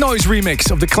White Noise remix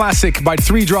of the classic by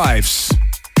 3 Drives,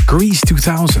 Grease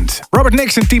 2000. Robert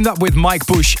Nixon teamed up with Mike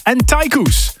Push and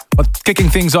Taikus, but kicking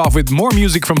things off with more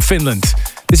music from Finland.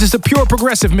 This is the pure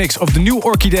progressive mix of the new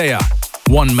Orchidea,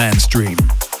 One Man's Dream.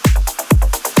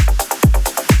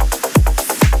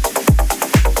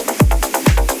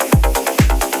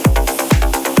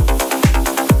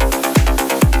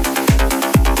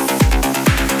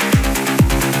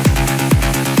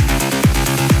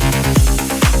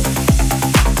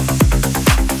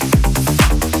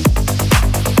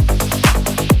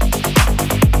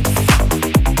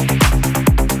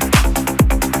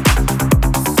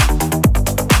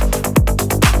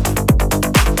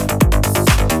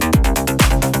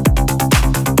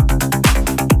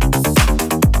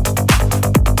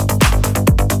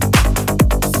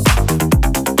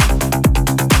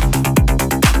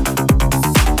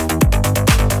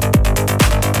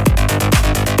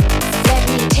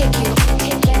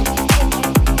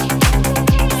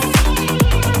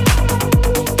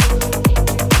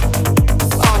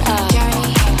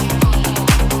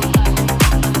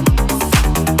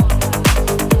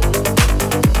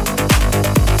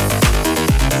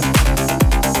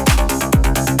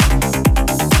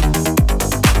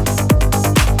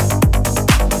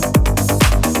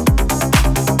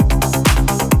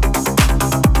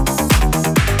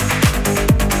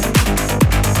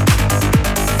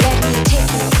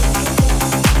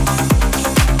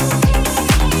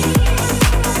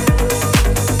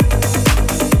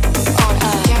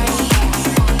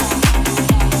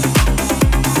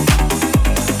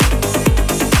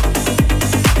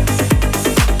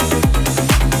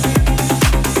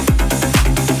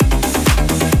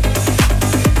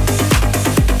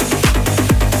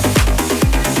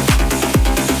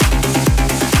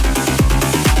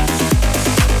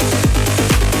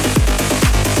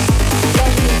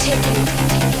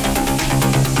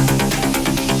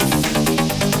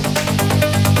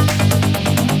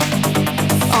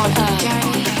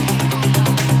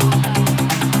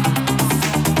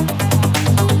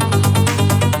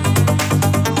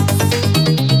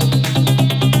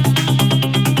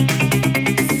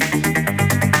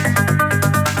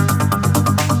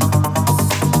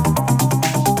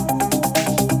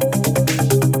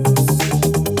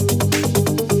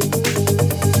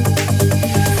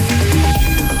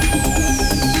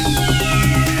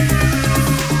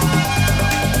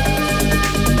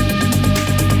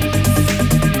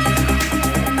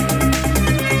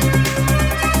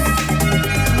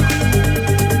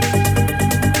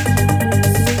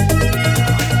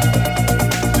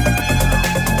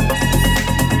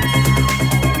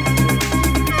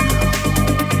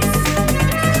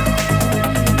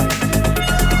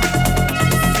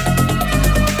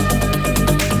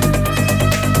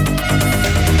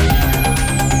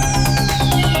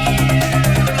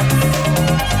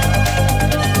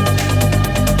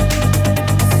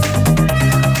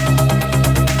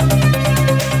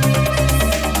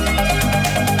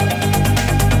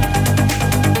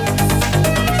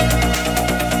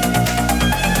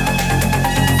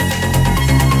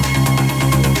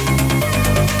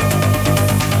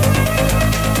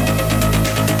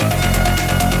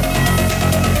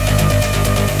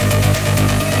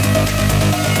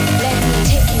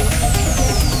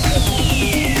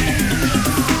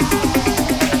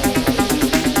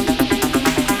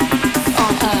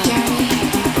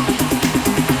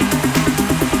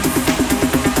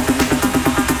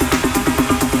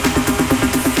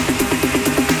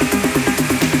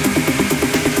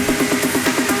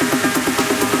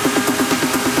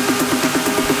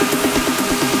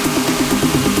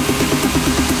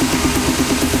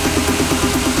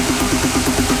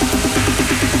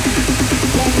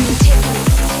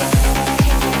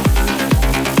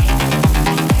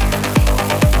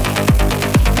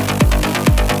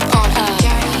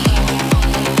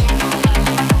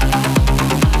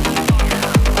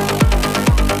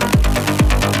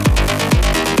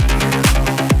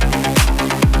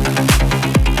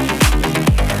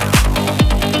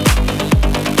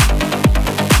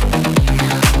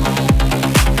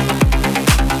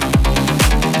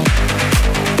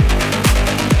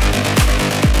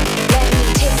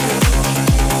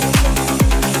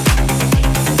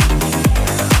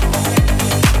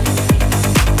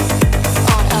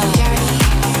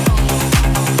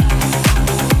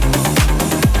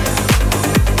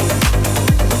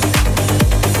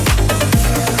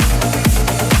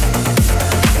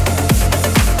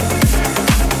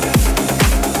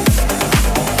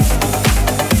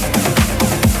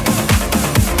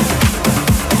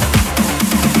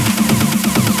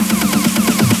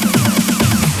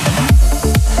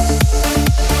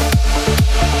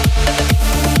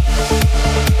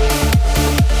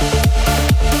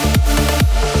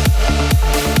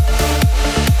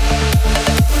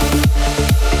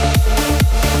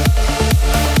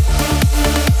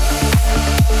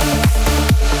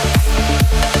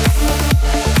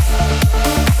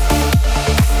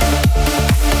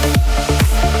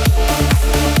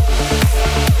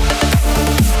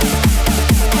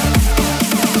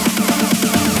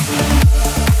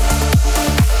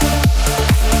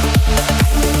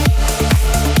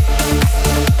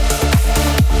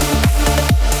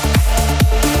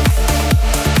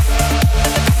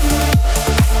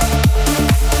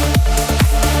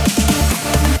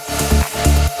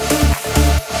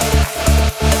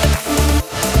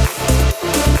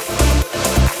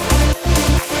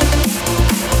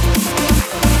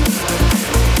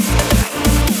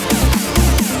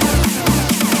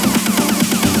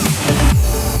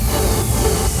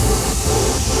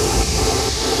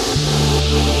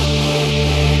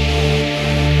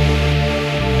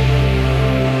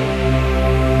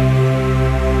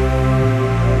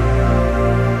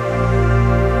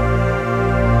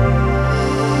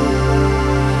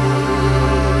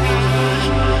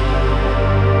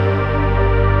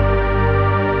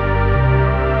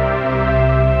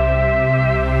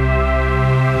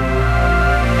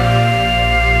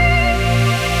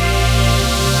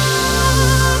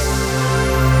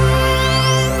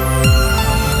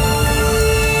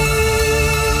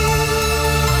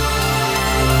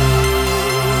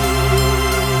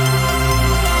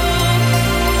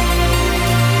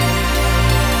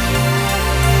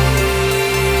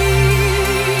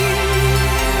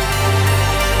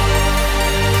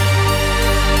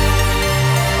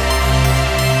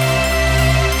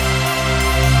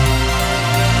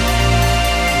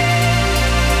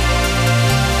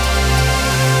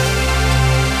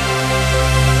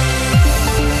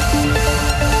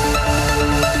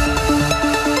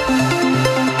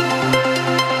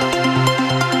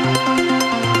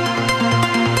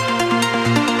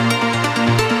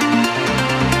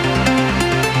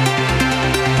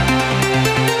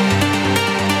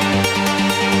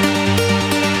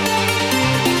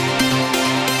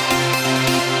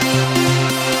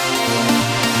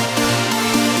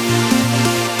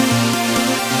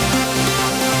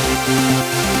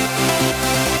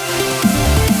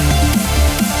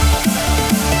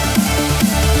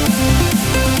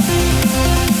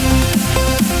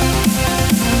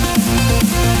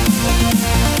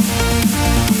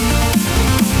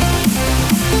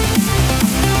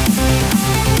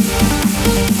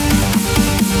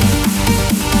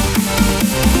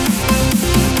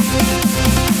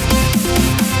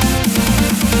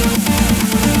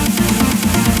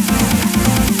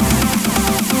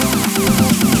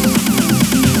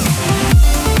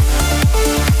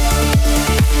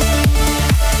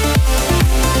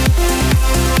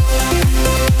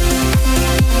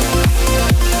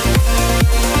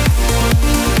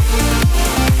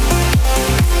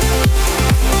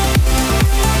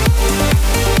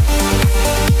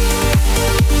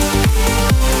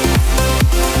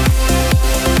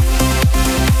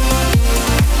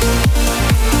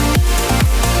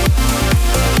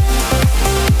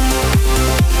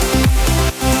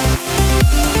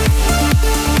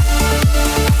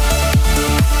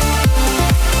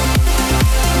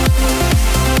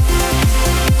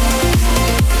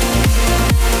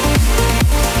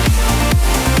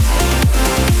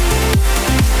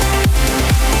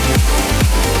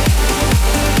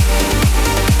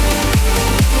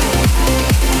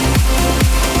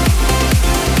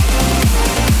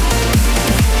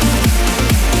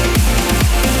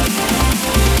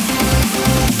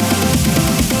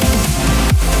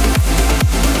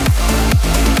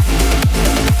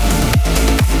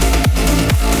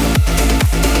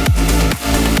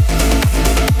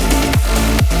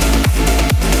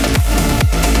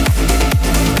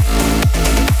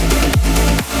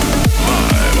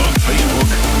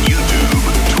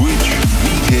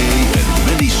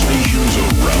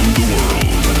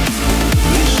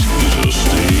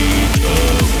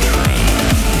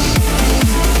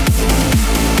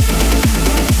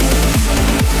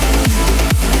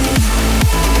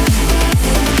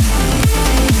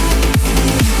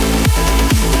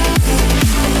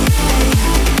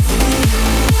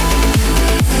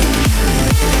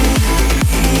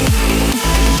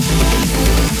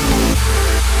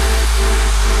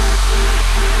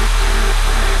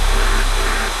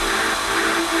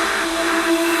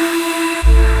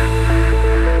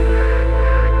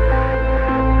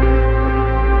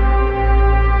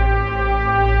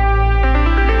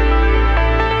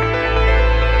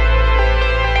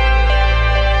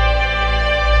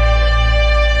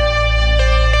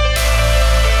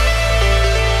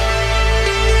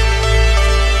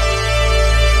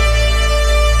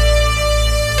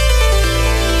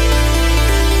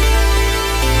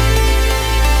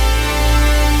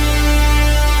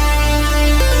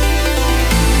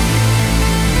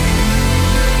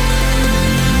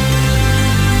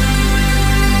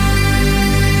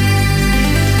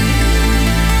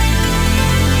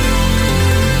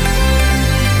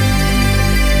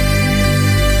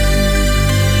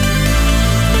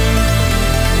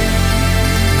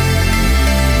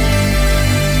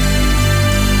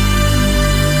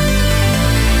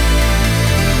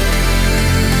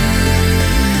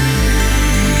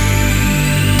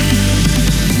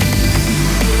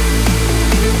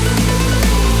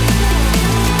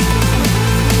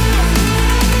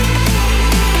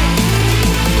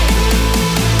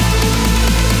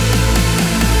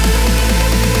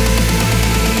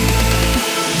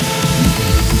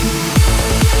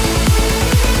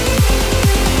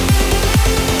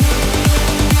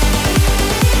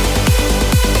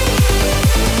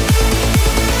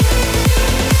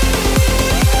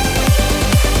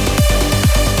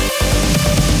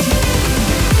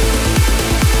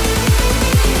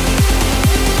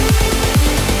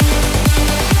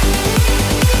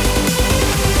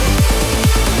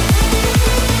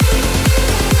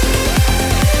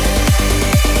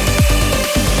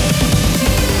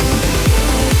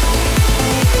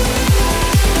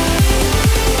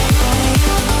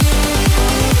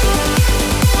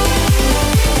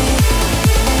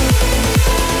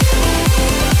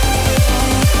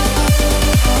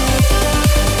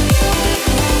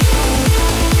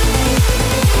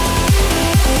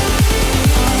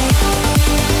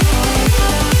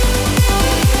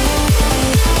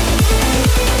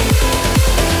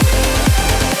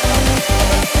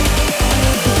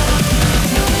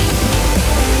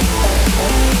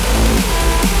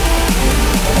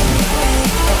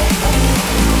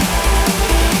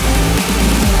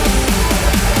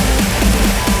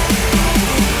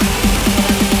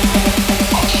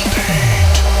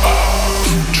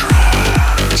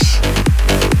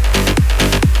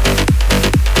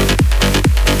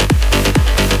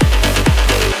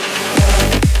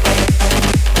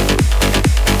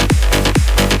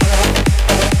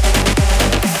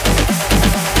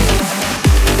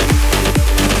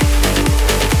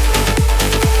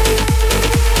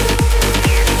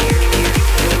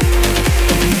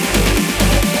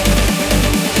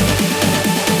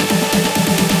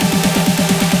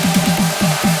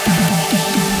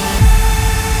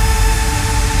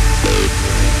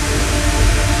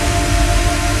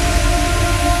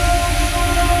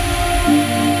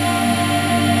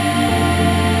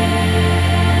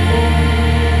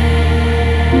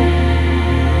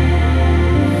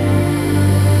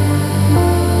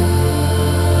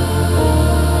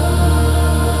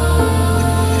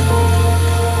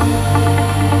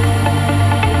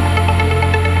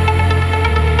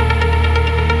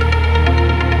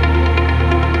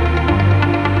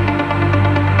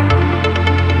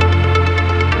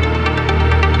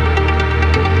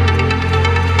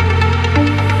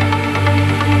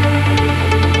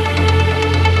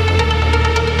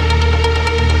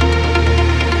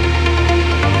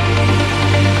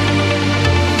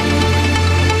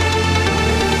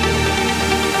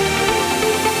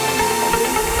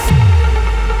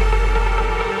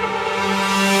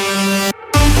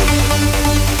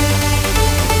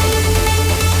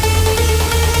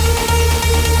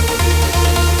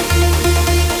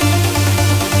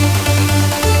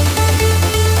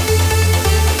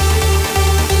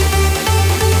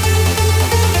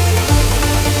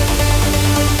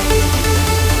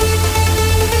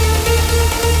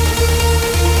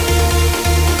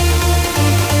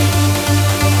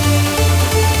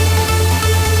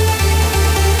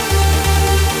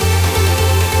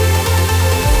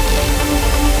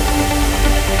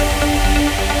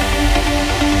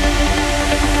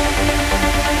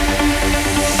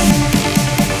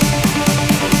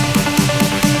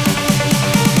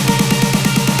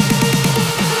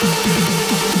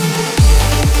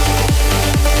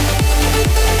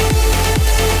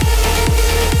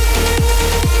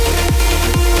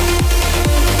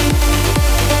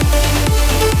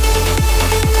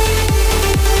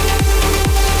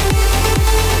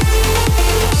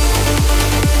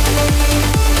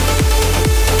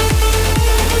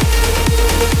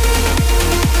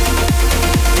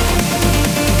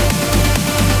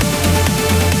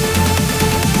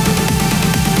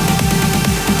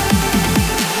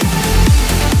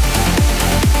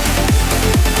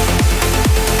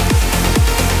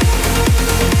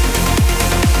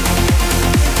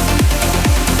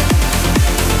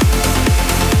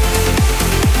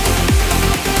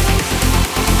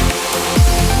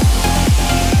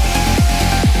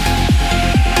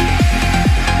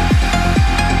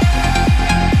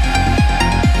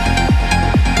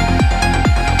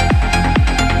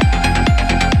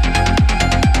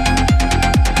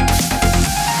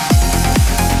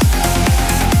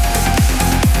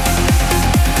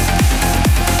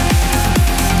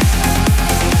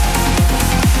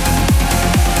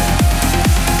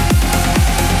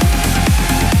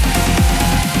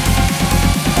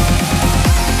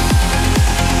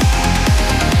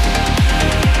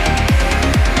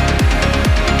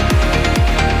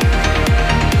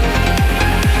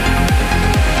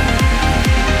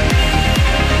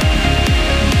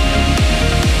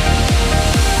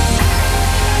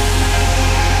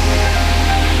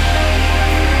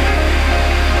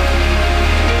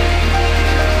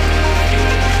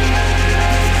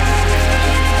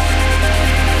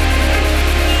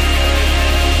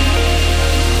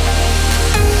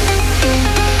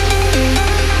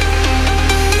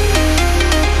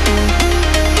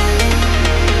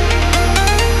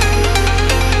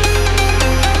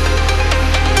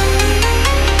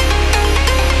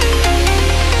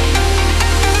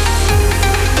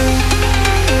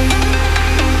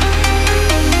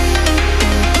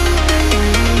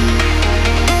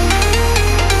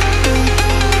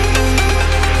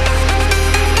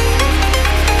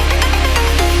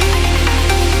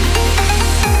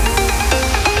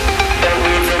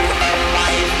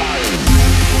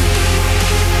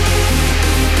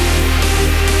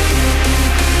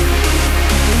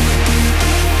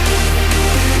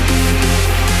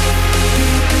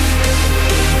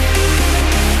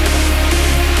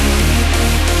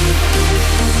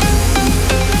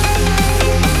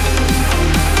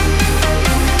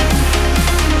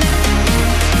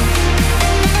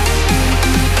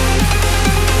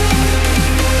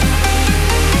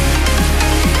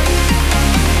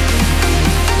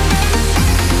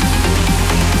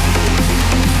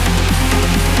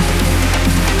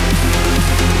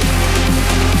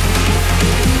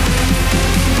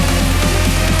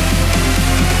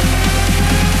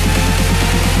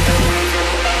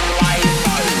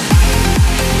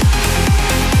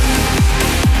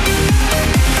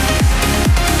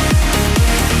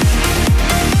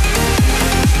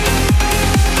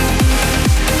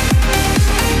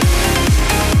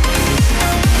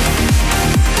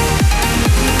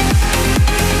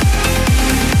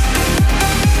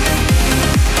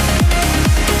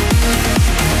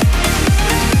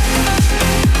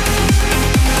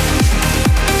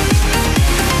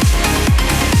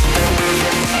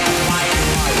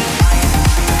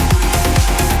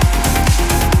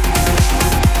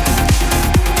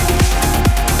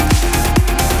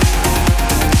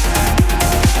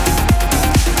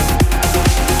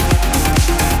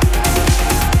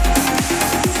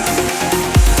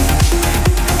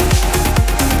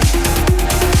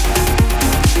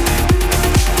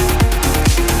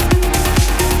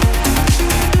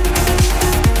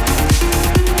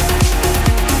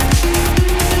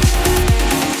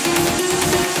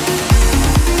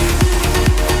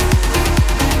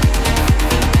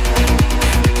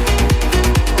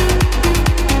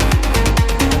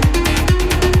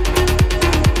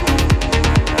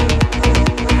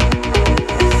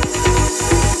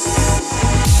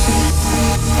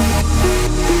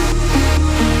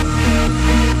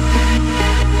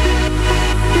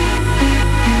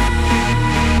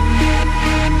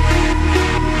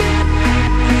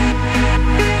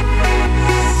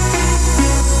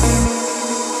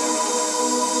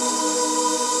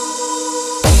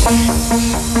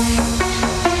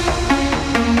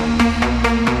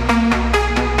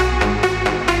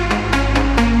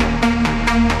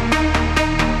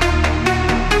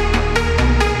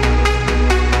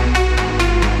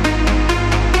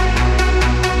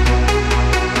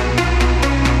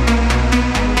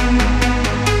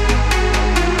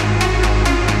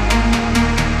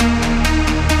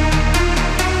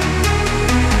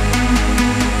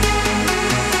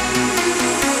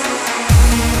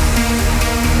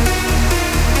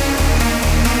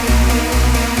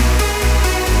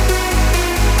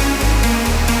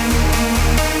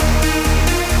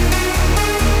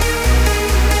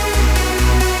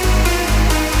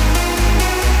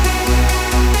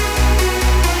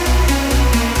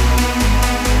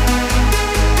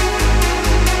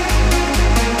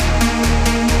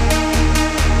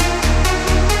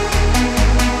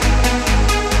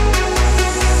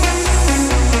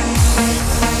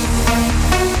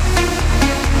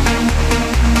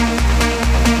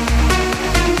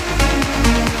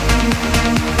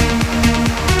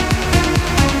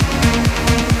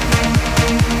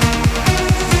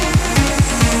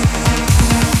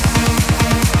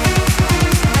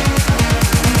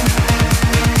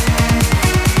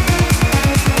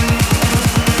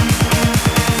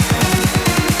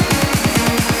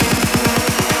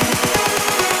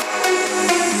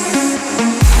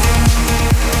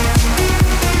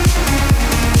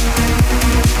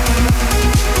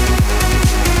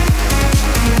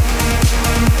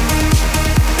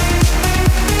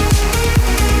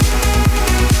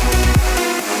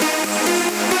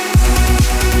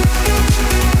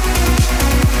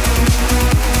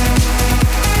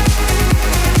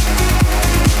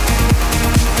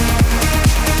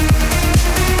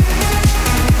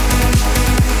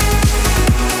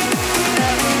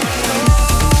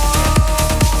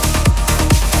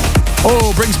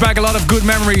 Oh, brings back a lot of good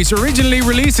memories. Originally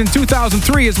released in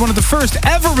 2003 as one of the first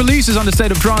ever releases on the State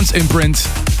of Trance imprint.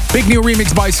 Big new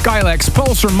remix by Skylex,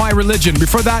 Pulsar, My Religion.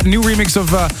 Before that, new remix of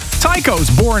Tycho's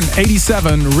Born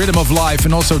 87, Rhythm of Life,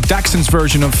 and also Daxon's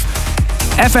version of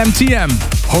FMTM,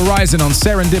 Horizon on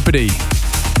Serendipity.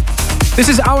 This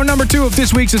is hour number 2 of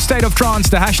this week's State of Trance,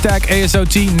 the hashtag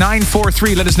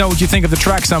ASOT943. Let us know what you think of the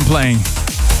tracks I'm playing.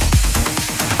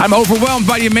 I'm overwhelmed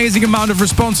by the amazing amount of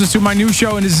responses to my new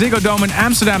show in the Ziggo Dome in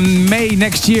Amsterdam in May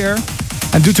next year.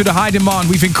 And due to the high demand,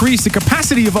 we've increased the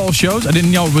capacity of all shows. I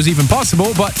didn't know it was even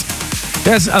possible, but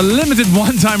there's a limited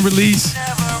one-time release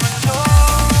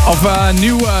of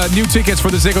new tickets for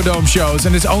the Ziggo Dome shows,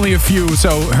 and it's only a few,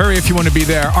 so hurry if you want to be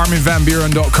there.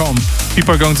 ArminVanburen.com.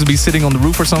 People are going to be sitting on the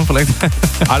roof or something like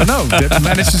that. I don't know. They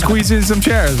managed to squeeze in some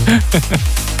chairs.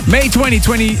 May 20,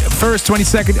 21st,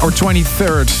 22nd, or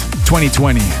 23rd,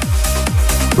 2020.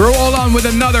 We're all on with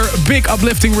another big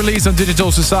uplifting release on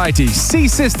Digital Society. C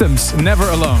Systems, Never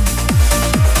Alone.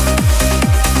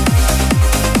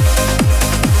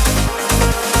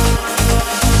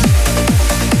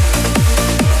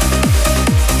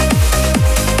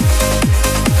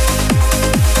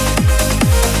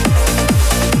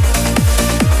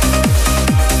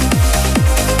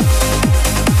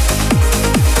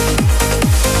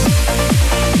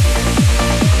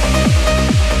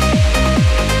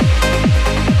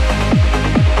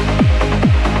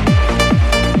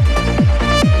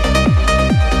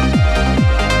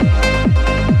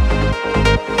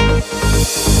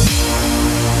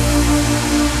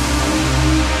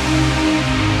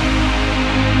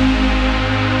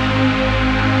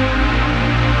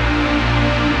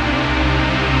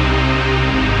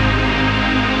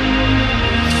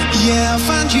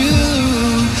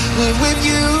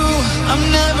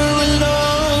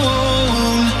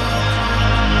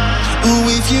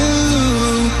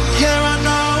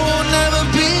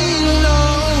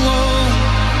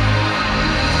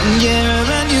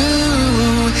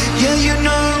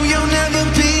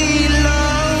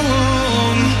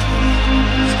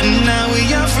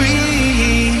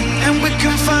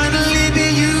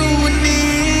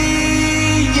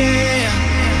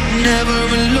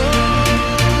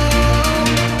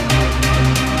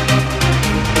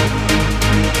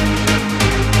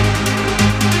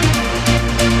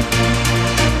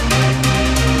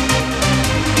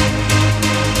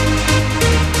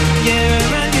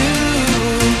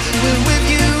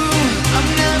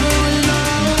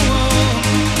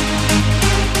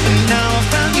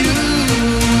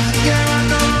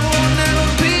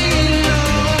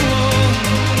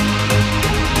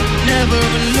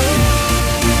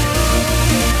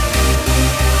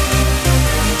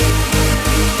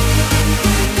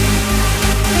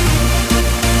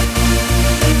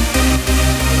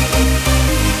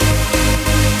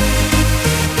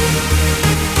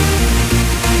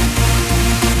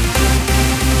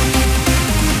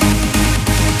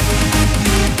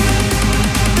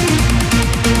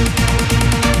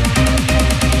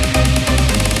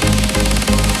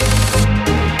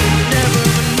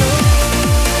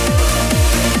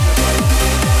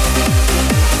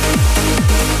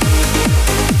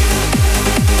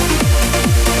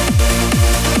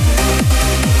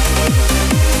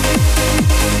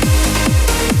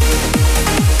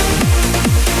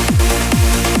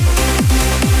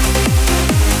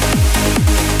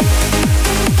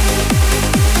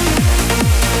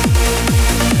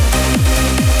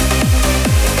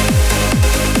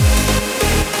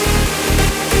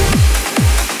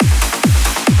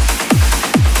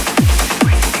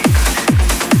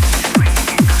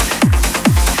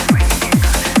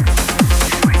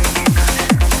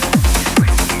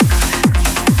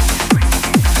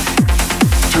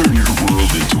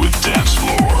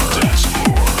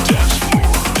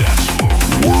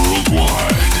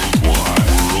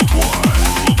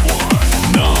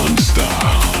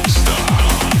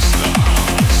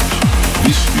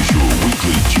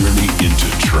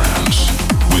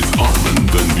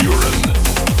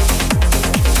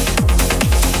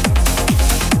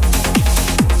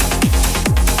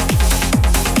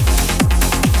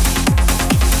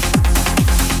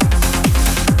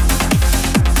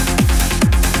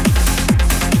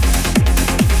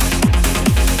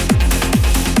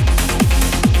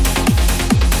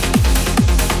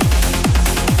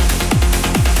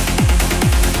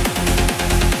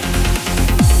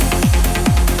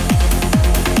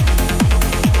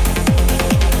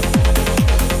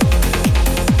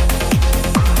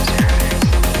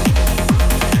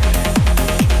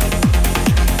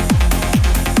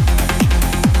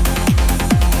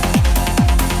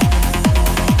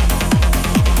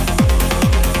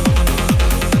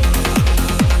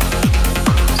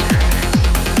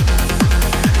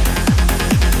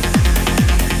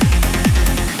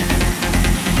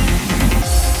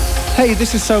 Hey,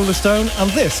 this is Solarstone, and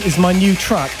this is my new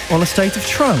track on A State of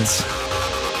Trance.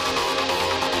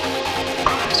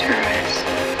 Close your eyes.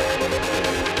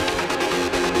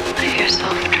 Let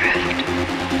yourself drift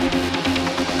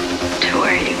to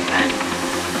where you've been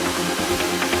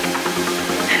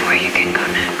and where you can go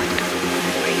next.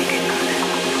 Where you can go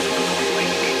next. Where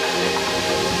you can go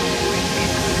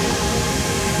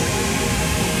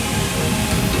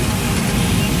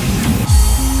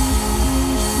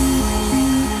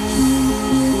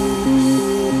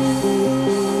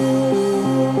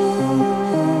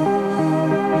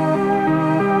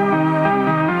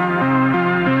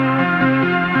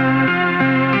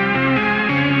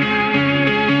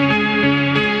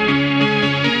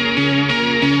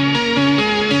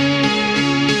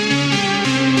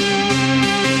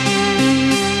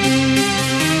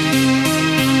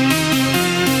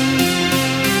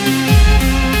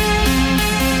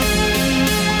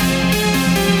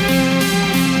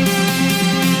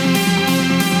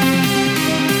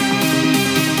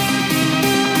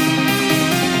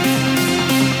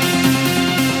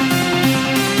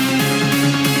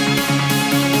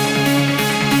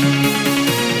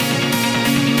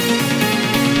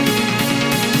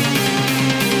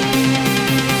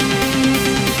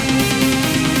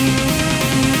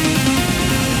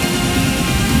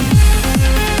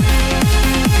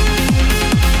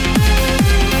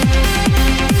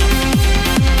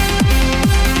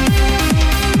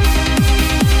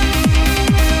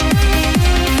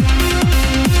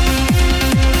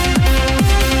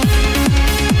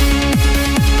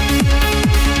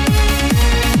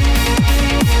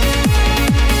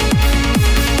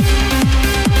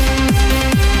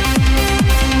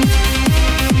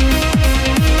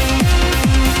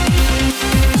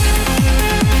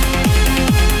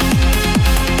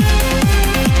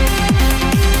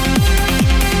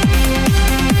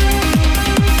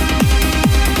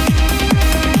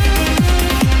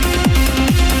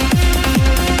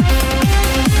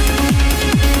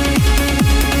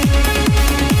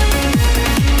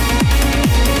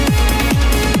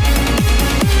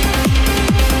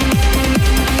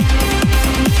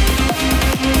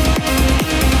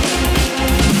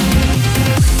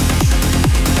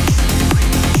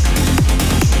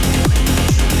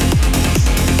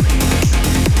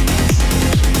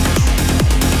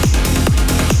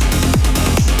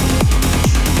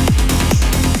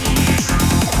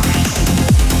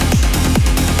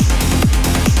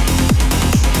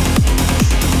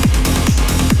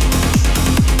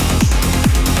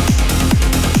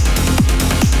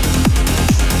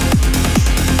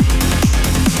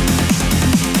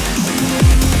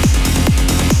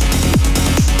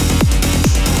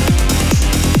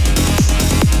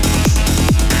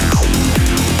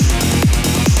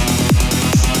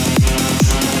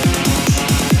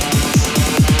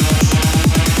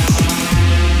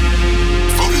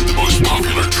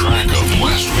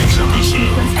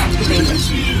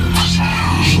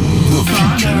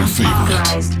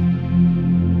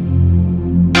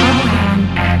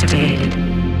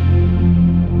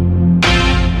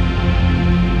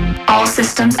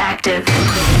systems active.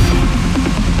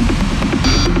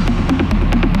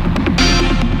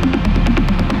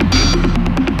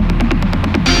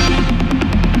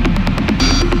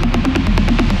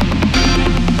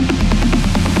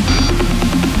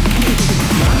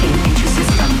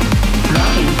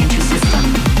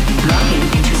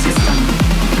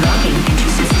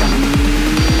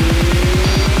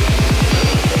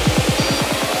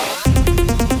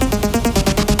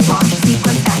 Launch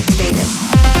sequence activated.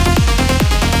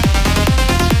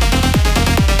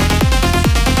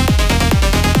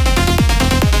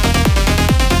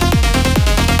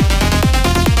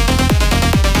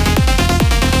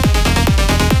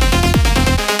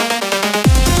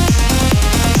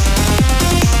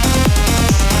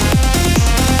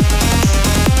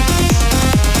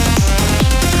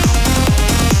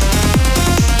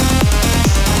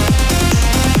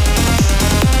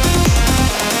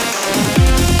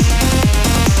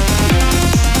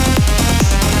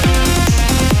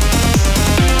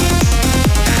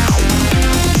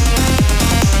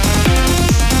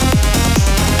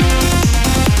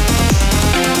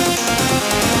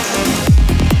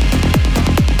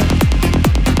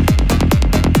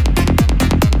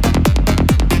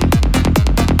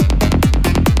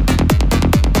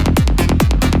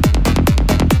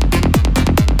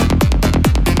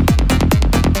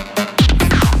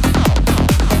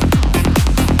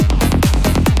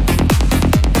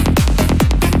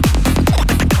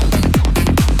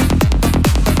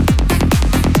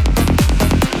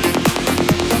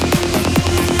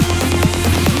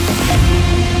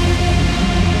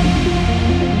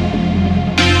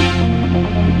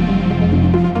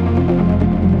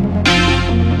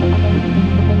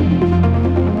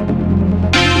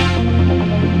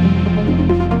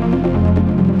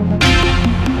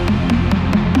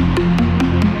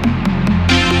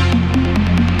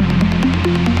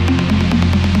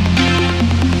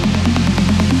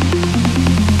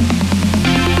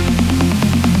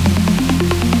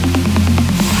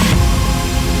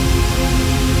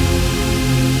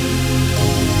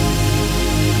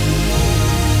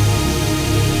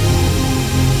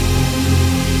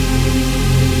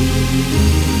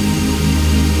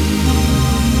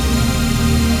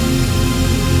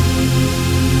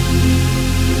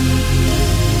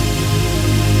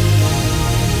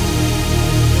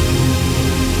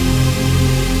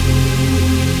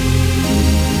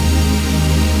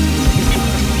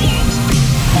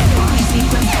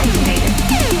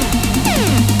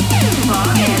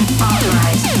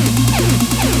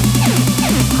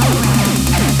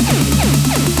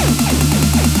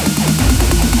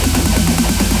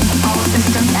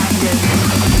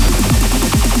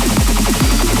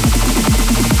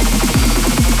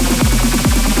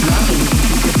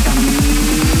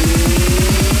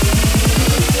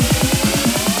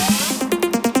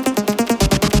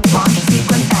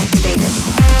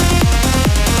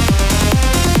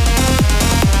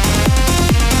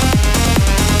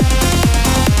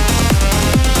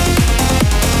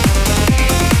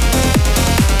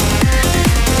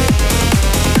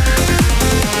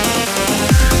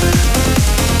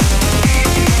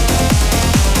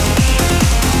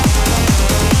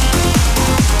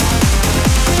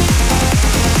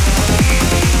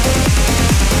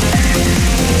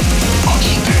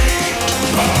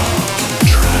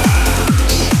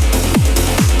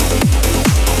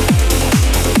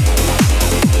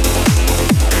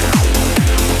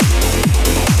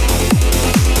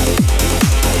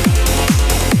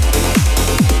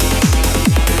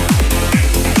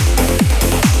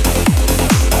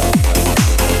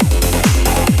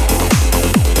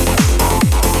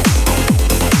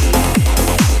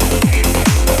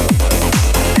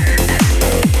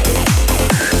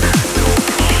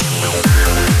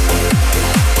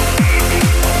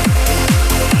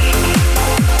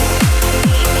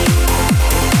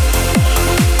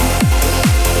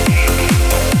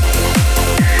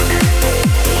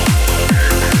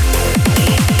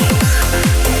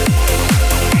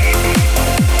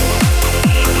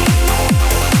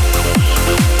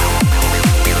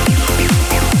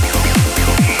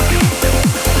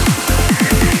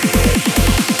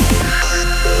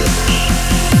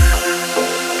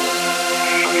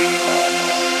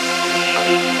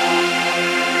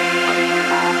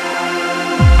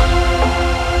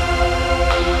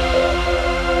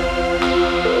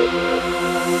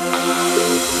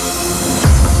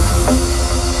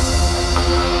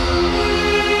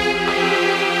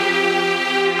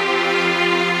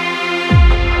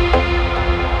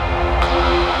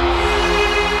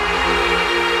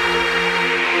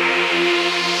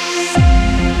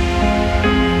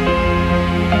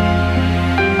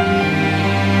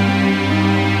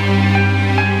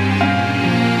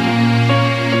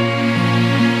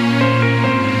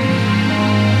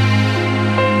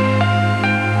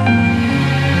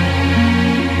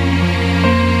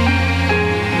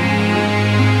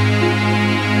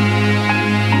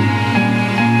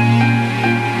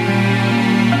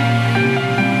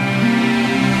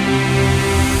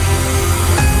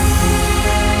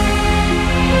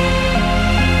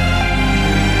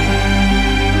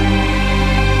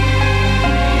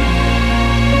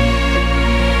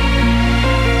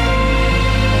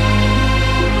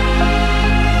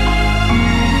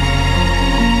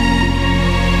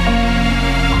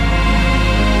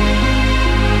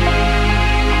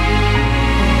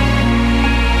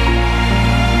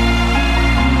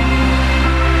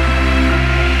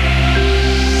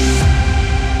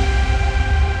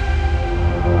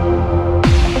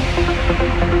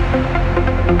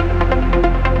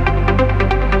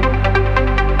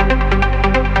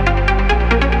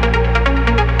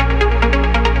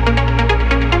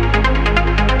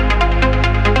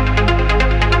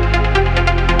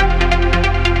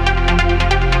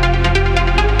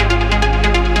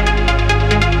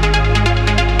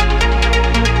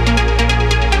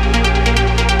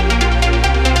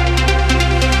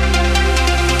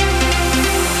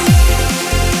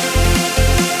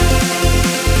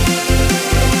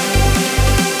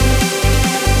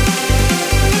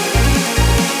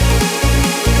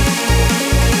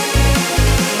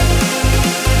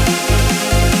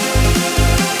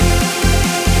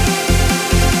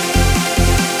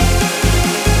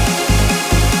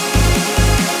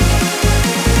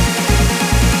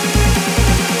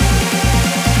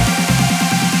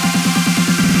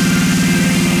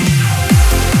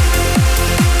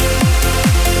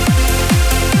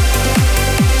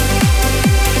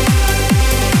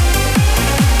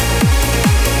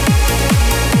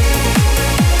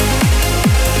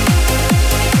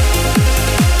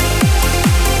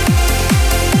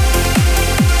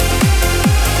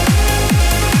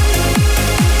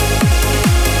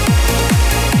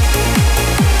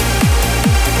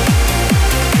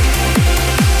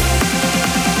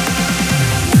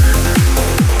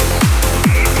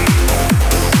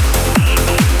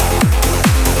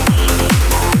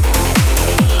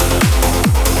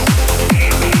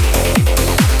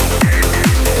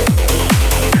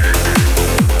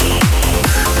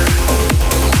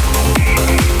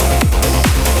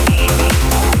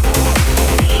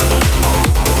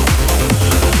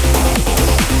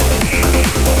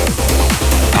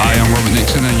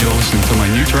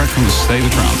 from the State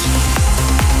of Trance.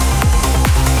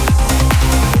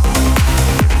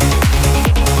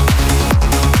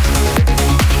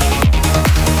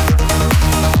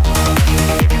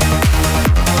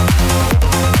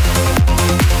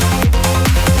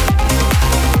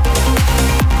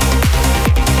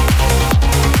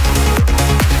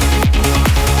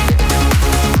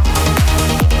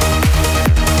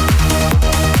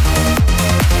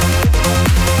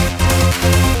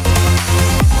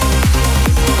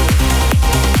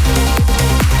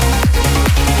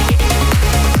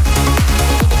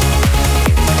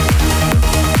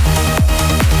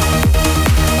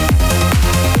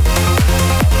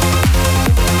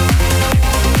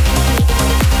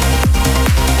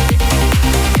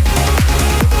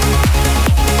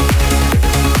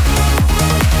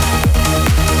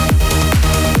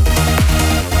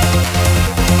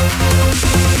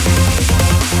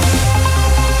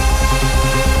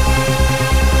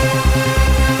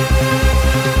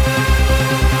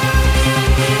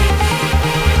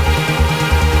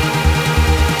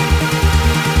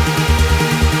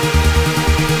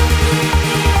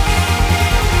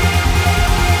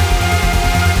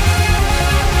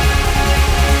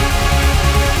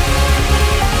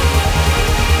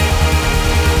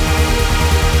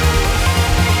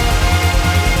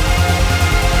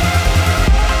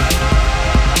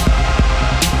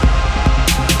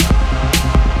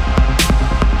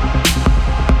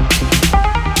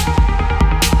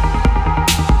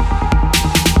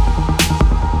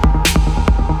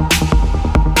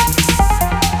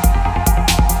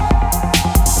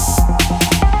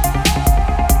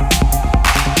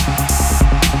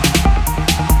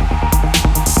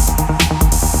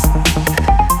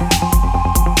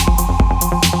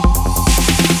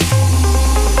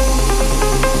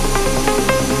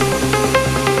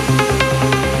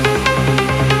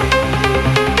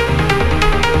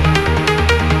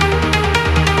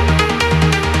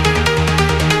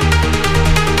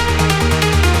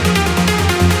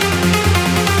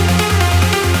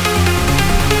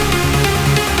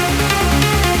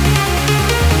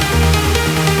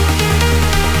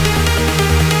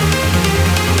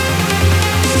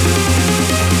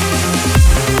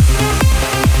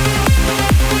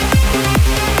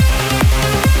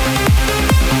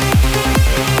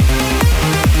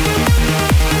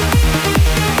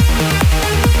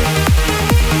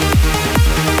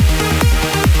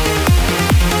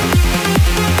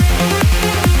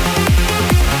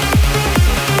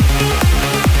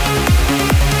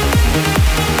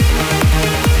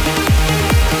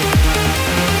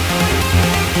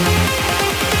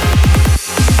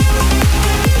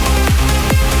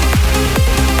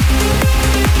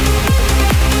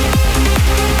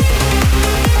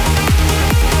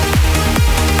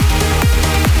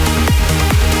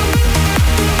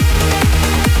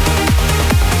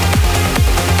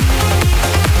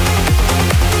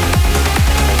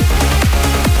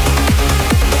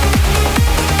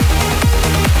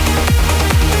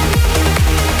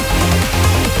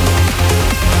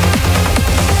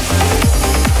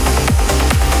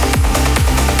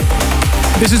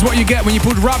 This is what you get when you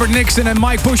put Robert Nixon and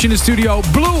Mike Push in the studio.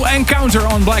 Blue Encounter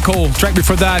on Black Hole. Track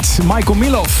before that, Michael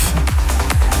Milov.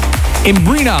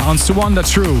 Imbrina on Swan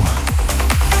That's True.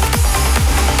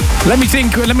 Let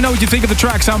me know what you think of the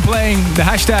tracks I'm playing. The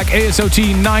hashtag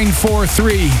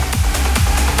ASOT943.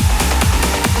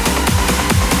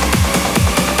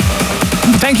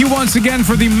 Thank you once again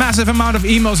for the massive amount of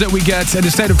emails that we get at the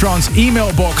State of Trance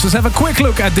email box. Let's have a quick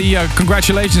look at the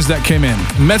congratulations that came in.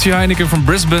 Matthew Heineken from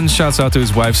Brisbane shouts out to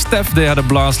his wife Steph. They had a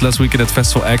blast last weekend at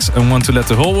Festival X and want to let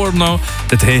the whole world know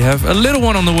that they have a little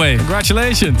one on the way.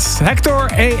 Congratulations. Hector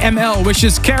AML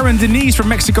wishes Karen Denise from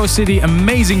Mexico City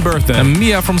amazing birthday. And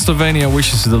Mia from Slovenia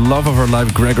wishes the love of her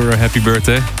life Gregor a happy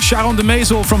birthday. Sharon de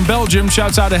Mezel from Belgium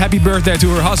shouts out a happy birthday to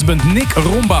her husband Nick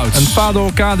Rombouts. And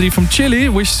Fado Kadri from Chile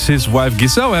wishes his wife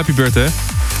Giselle happy birthday.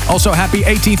 Also happy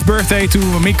 18th birthday to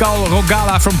Mikal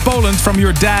Rogala from Poland from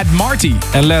your dad Marty.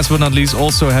 And last but not least,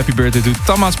 also happy birthday to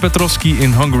Tamas Petrovski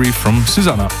in Hungary from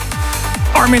Susanna.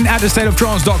 Armin at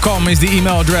thestateoftrance.com is the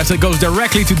email address that goes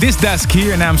directly to this desk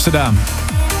here in Amsterdam.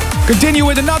 Continue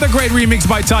with another great remix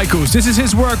by Tychus. This is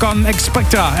his work on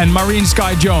Expecta and Marine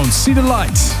Sky Jones. See the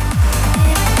lights.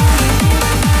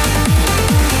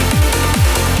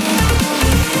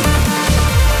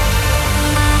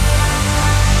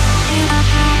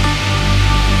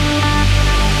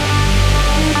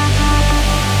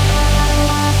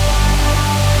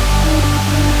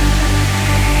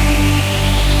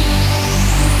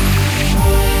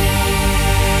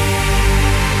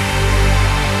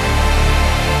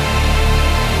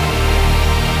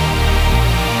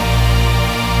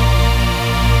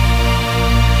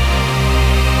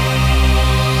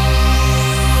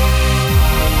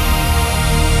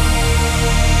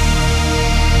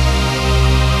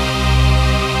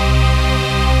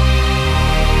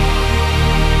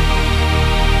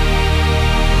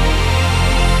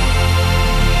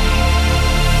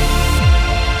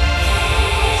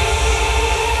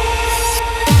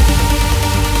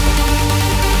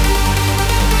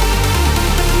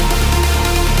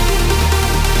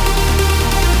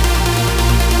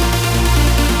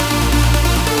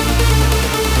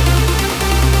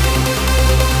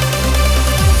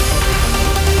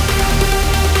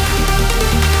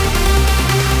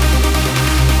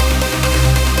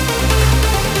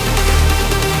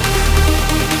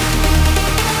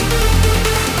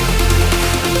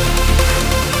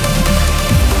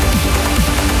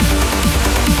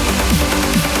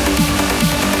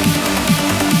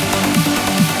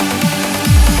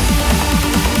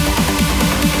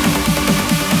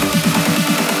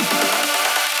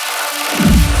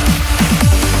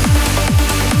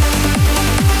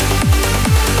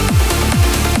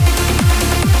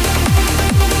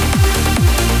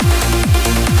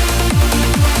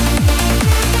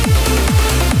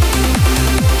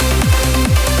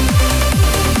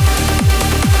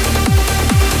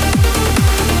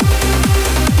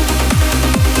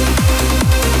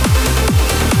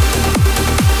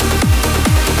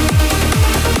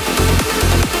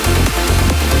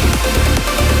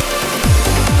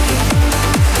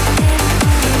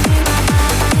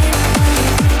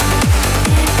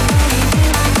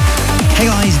 Hey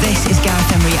guys, this is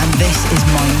Gareth Emery and this is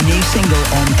my new single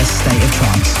on A State of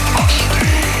Trance.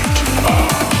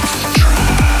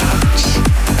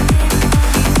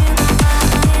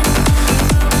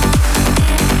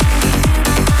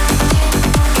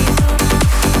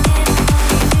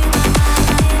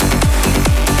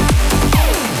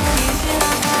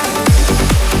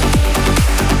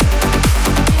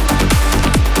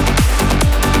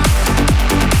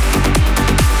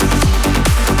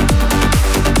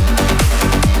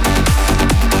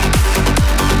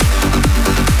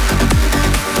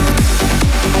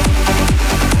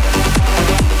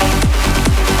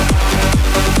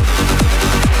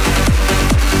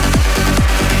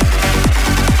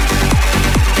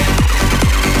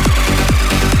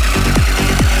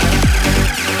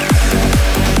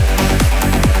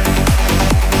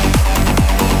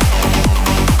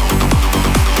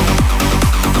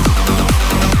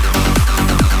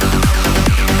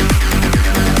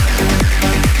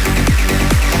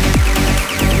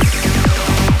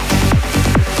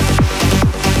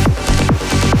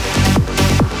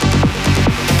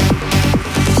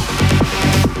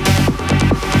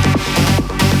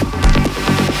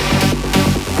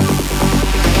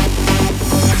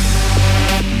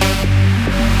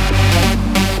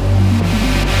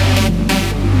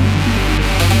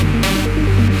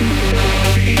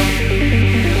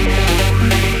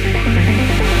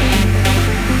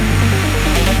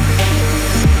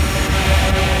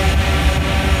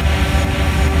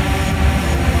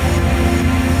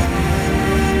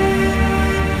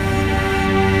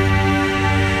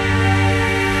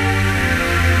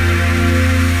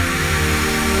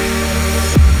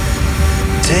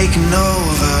 Taking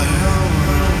over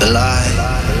the light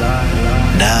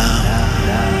now.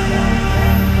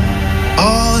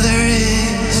 All there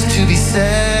is to be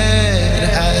said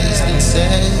has been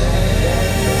said.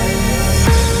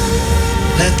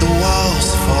 Let the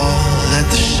walls fall, let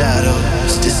the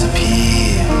shadows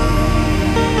disappear.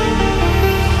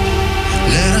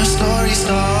 Let our story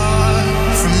start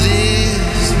from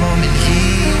this moment here.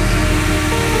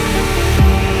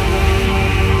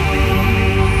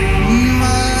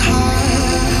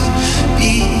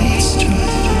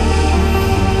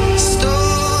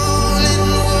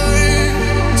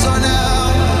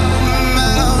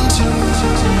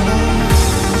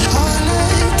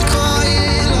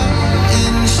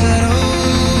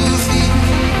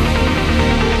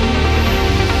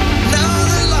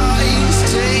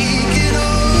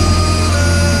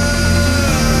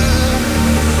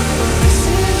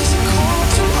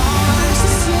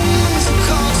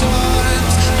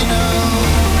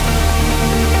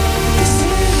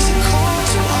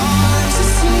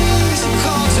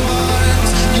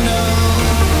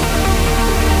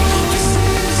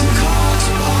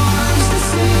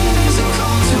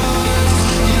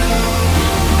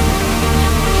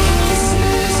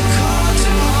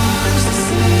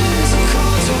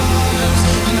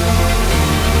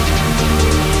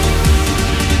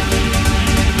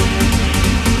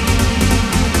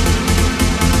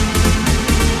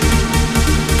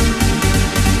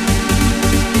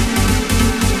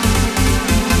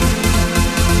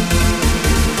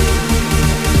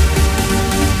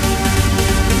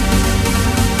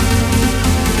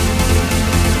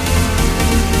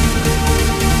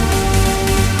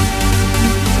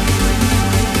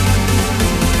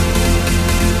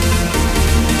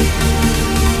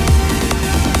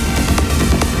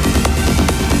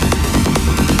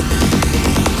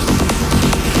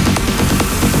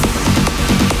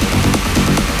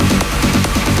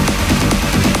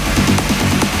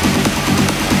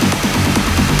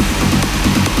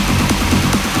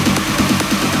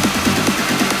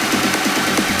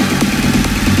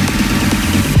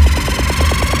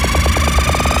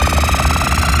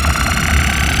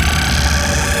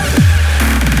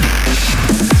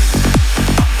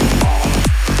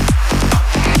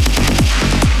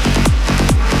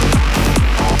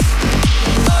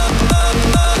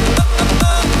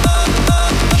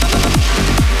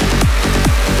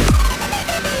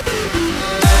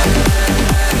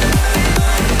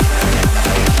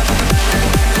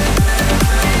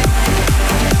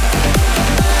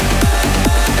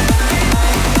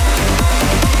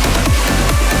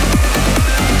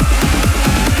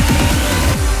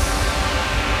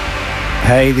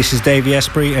 Hey, this is Davey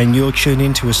Asprey, and you're tuned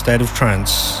into A State of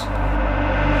Trance.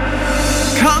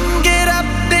 Come get up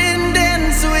and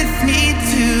dance with me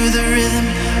to the rhythm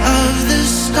of the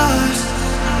stars.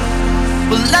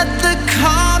 We'll let the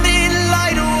common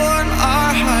light warm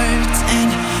our hearts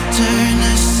and turn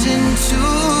us into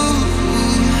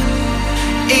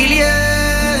alien.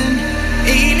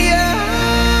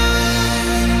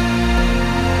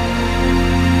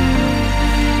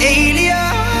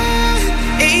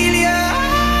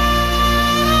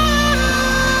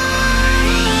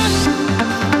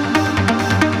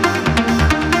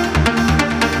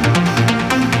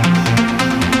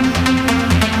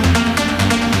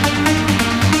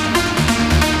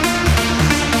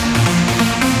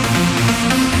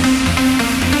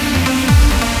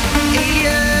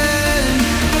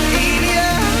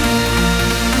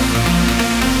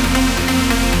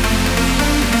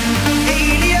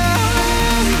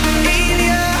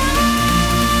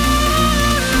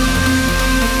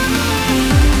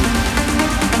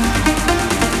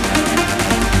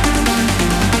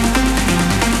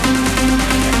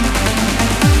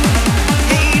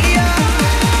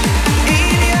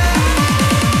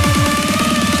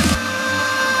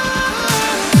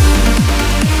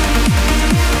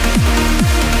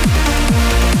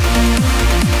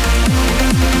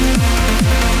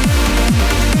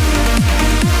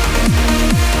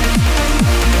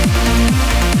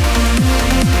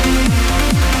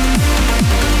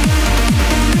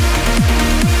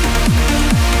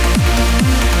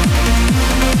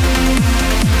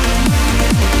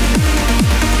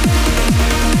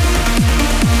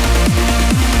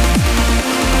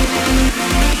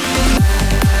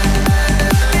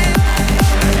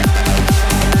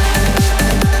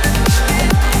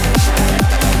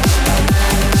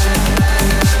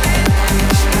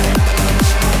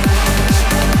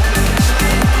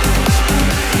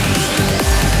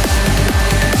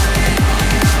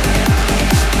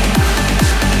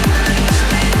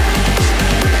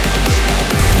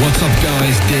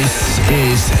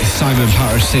 Simon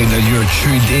Patterson, and you're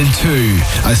tuned into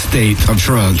A State of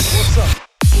Trance.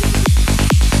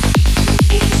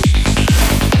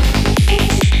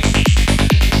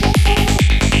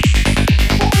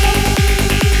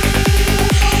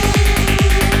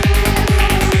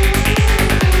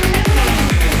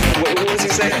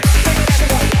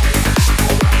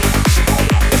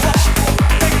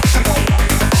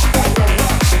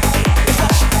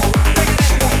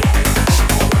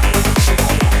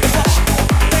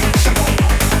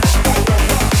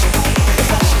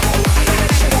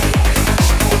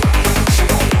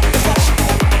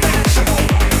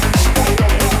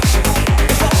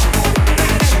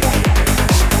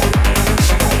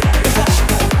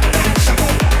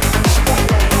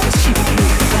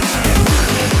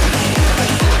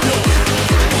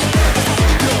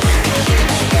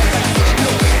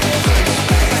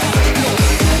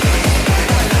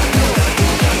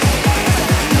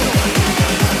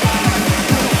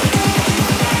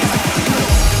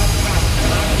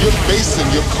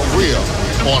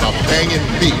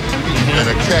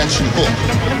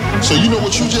 So you know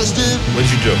what you just did? What'd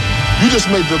you do? You just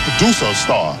made the producer a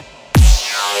star.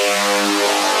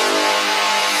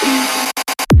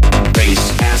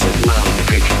 Bass, acid, love,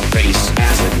 kick. Bass,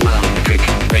 acid, love, kick.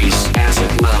 Bass,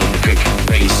 acid, love, kick.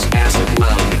 Bass, acid,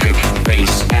 love, kick.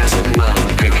 Bass, acid,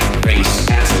 love, kick. Bass,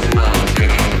 acid, love,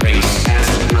 kick. Bass,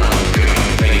 acid, love, kick.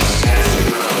 Bass, acid,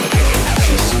 love, kick. Bass, acid, love, kick.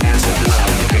 Bass, acid,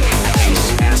 love, kick. Bass,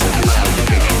 acid, love,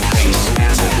 kick. Bass,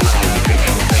 acid, love,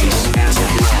 kick. Bass,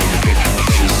 acid, love, kick.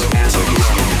 Bass, acid,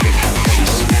 love, kick. Bass,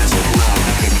 acid,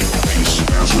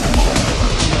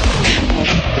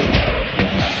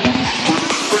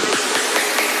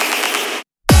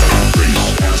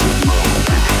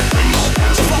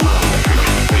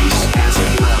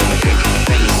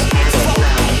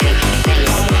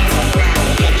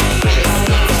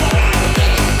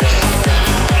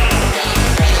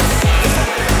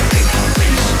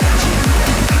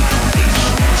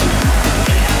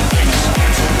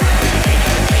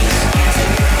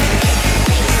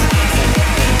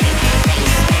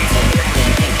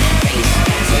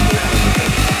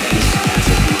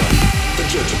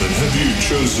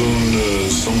 love.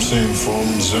 Something from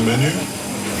the menu?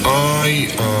 I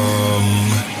am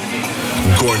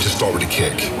going to start with a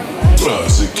kick.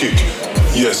 The kick.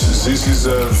 Yes, this is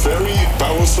a very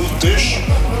powerful dish,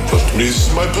 but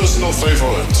it's my personal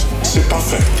favorite. C'est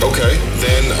parfait. Okay,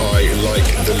 then I like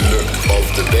the look of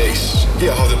the bass.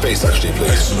 Yeah, have the bass actually,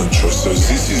 please. Excellent choice. So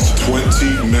this is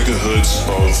 20 megahertz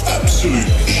of absolute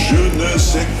je ne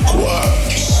sais quoi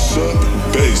sub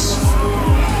bass.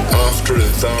 After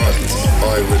that,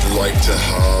 I would like to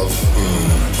have...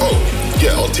 Oh,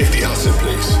 yeah, I'll take the acid,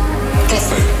 please.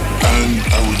 Parfait. And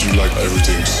how would you like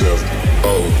everything served?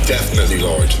 Oh, definitely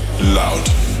loud. Loud.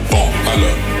 Bon,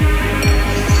 alors.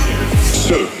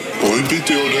 So, repeat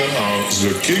the order are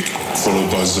the kick, followed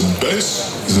by the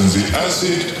bass, then the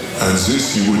acid, and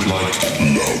this you would like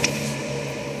loud.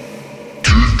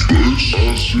 Kick, bass,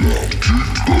 acid, loud. Kick,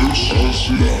 bass,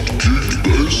 acid, loud. Kick,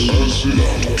 bass, acid,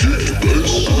 loud. Kick,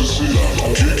 bass, acid,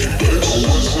 loud. Kick, bass,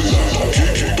 acid, loud.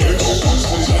 Kick,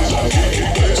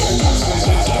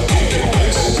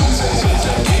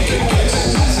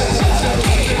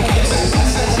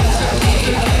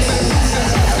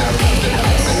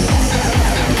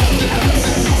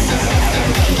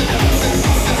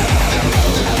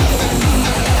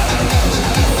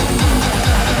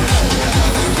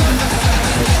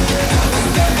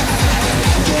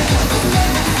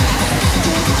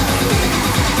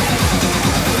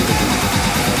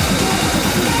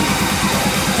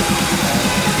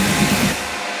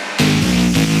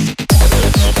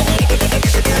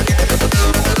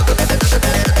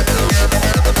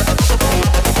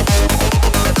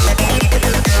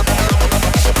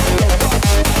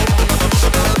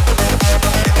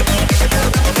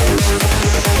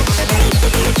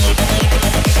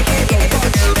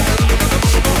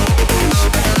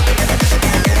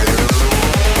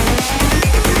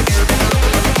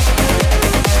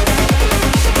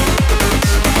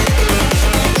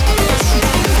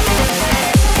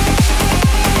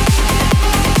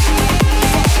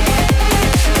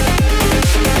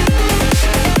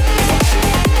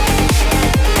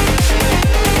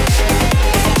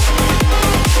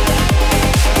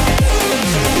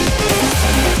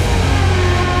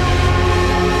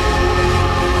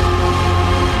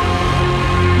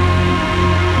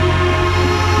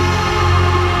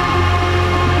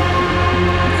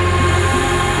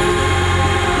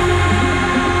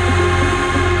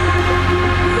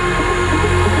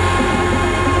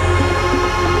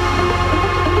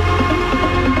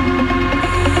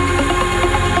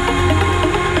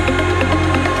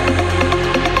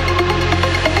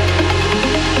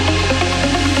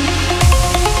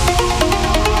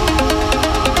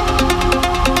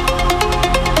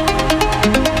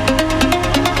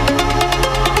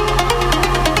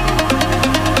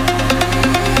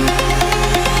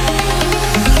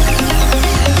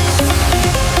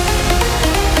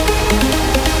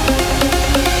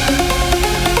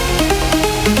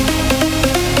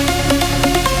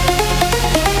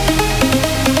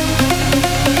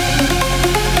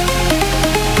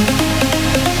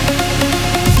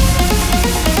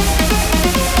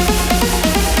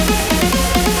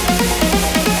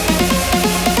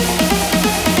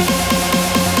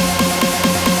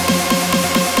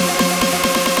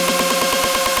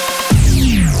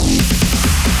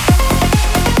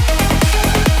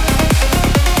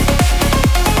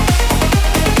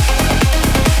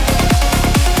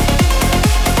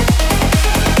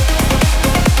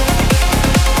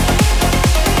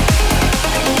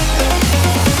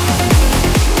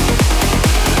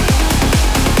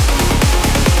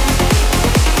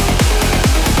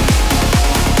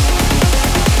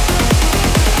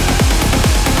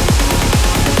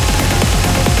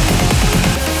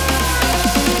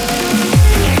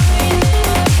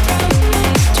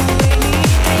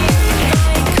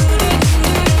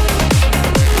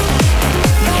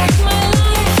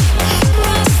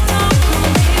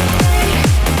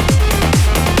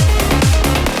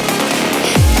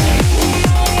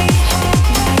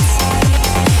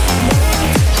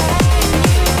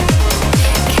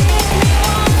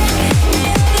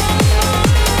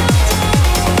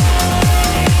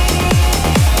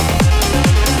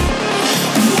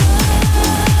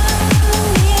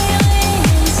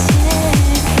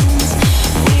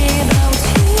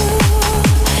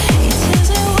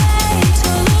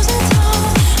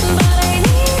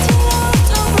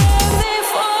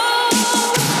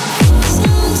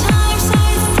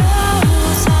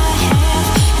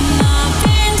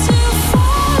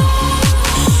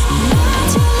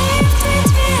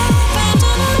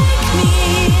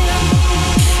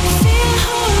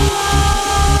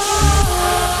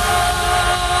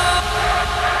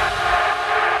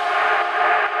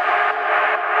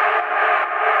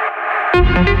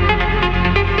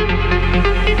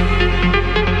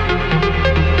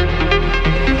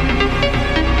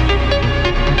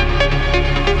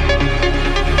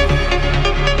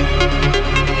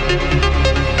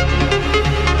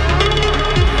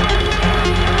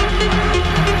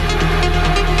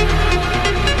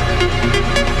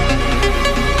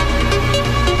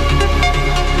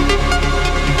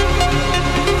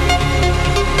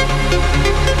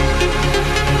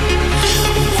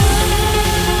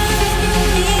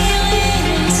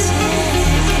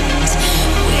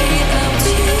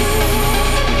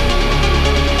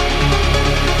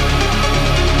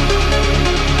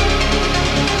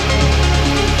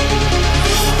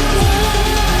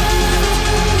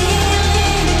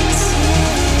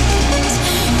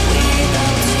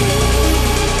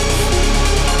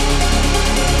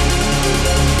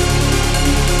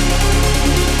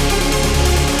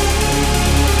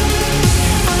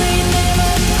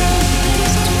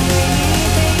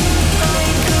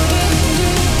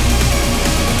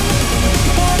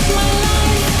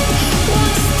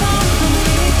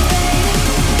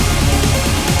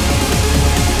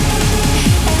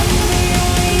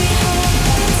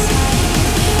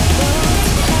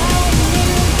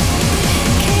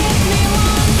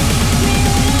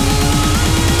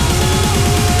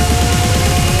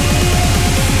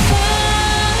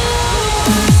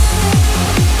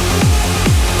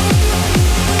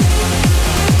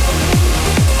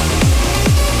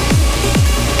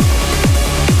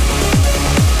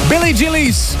 Billy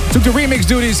Gillies took the remix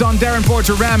duties on Darren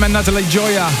Porter Ram and Natalie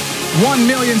Gioia. 1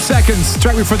 Million Seconds.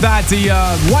 Track before that, the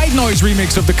White Noise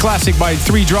remix of the classic by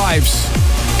Three Drives.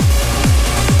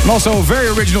 And also a very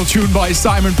original tune by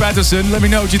Simon Patterson. Let me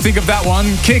know what you think of that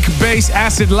one. Kick, Bass,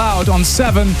 Acid Loud on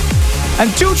 7.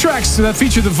 And 2 tracks that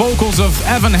feature the vocals of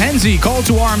Evan Henze, Call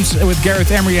to Arms with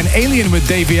Gareth Emery and Alien with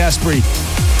Davey Asprey.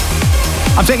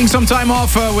 I'm taking some time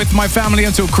off with my family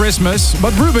until Christmas.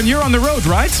 But Ruben, you're on the road,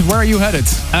 right? Where are you headed?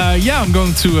 Yeah, I'm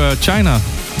going to China.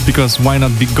 Because why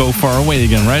not go far away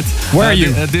again, right? Where are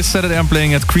you? This Saturday I'm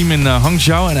playing at Cream in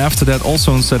Hangzhou, and after that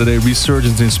also on Saturday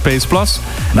Resurgence in Space Plus.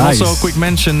 Nice. And also a quick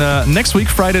mention, next week,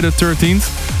 Friday the 13th,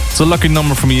 it's a lucky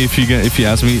number for me if you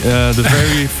ask me, the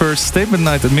very first Statement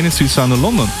Night at Ministry Sound in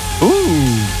London.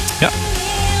 Ooh. Yeah.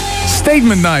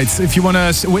 Statement Night. If you want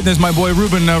to witness my boy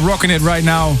Ruben rocking it right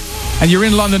now, and you're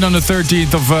in London on the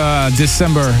 13th of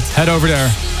December, head over there.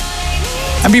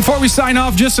 And before we sign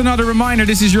off, just another reminder,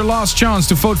 this is your last chance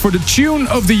to vote for the tune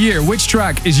of the year. Which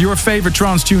track is your favorite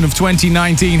trance tune of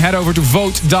 2019? Head over to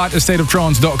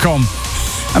vote.astateoftrance.com.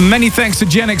 And many thanks to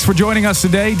Genix for joining us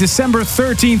today. December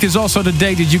 13th is also the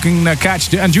date that you can catch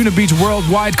the Anjuna Beats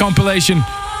Worldwide compilation.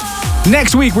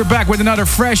 Next week, we're back with another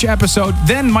fresh episode.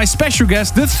 Then my special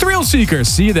guest, the Thrill Seekers.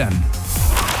 See you then.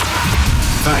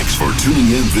 Thanks for tuning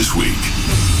in this week.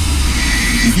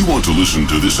 If you want to listen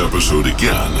to this episode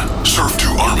again, surf to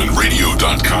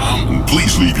ArminRadio.com and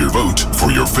please leave your vote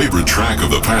for your favorite track of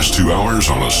the past 2 hours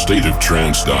on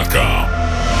AstateOfTrance.com.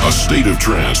 A State of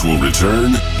Trance will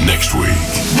return next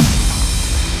week.